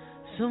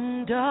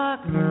 some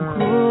darkly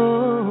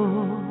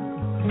cold.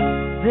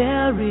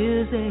 There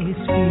is a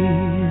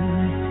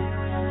spirit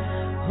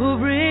who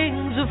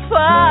brings a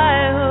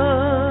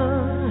fire,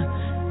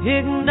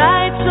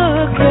 ignites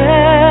a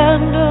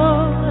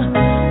candle,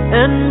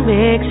 and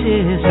makes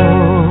his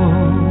own.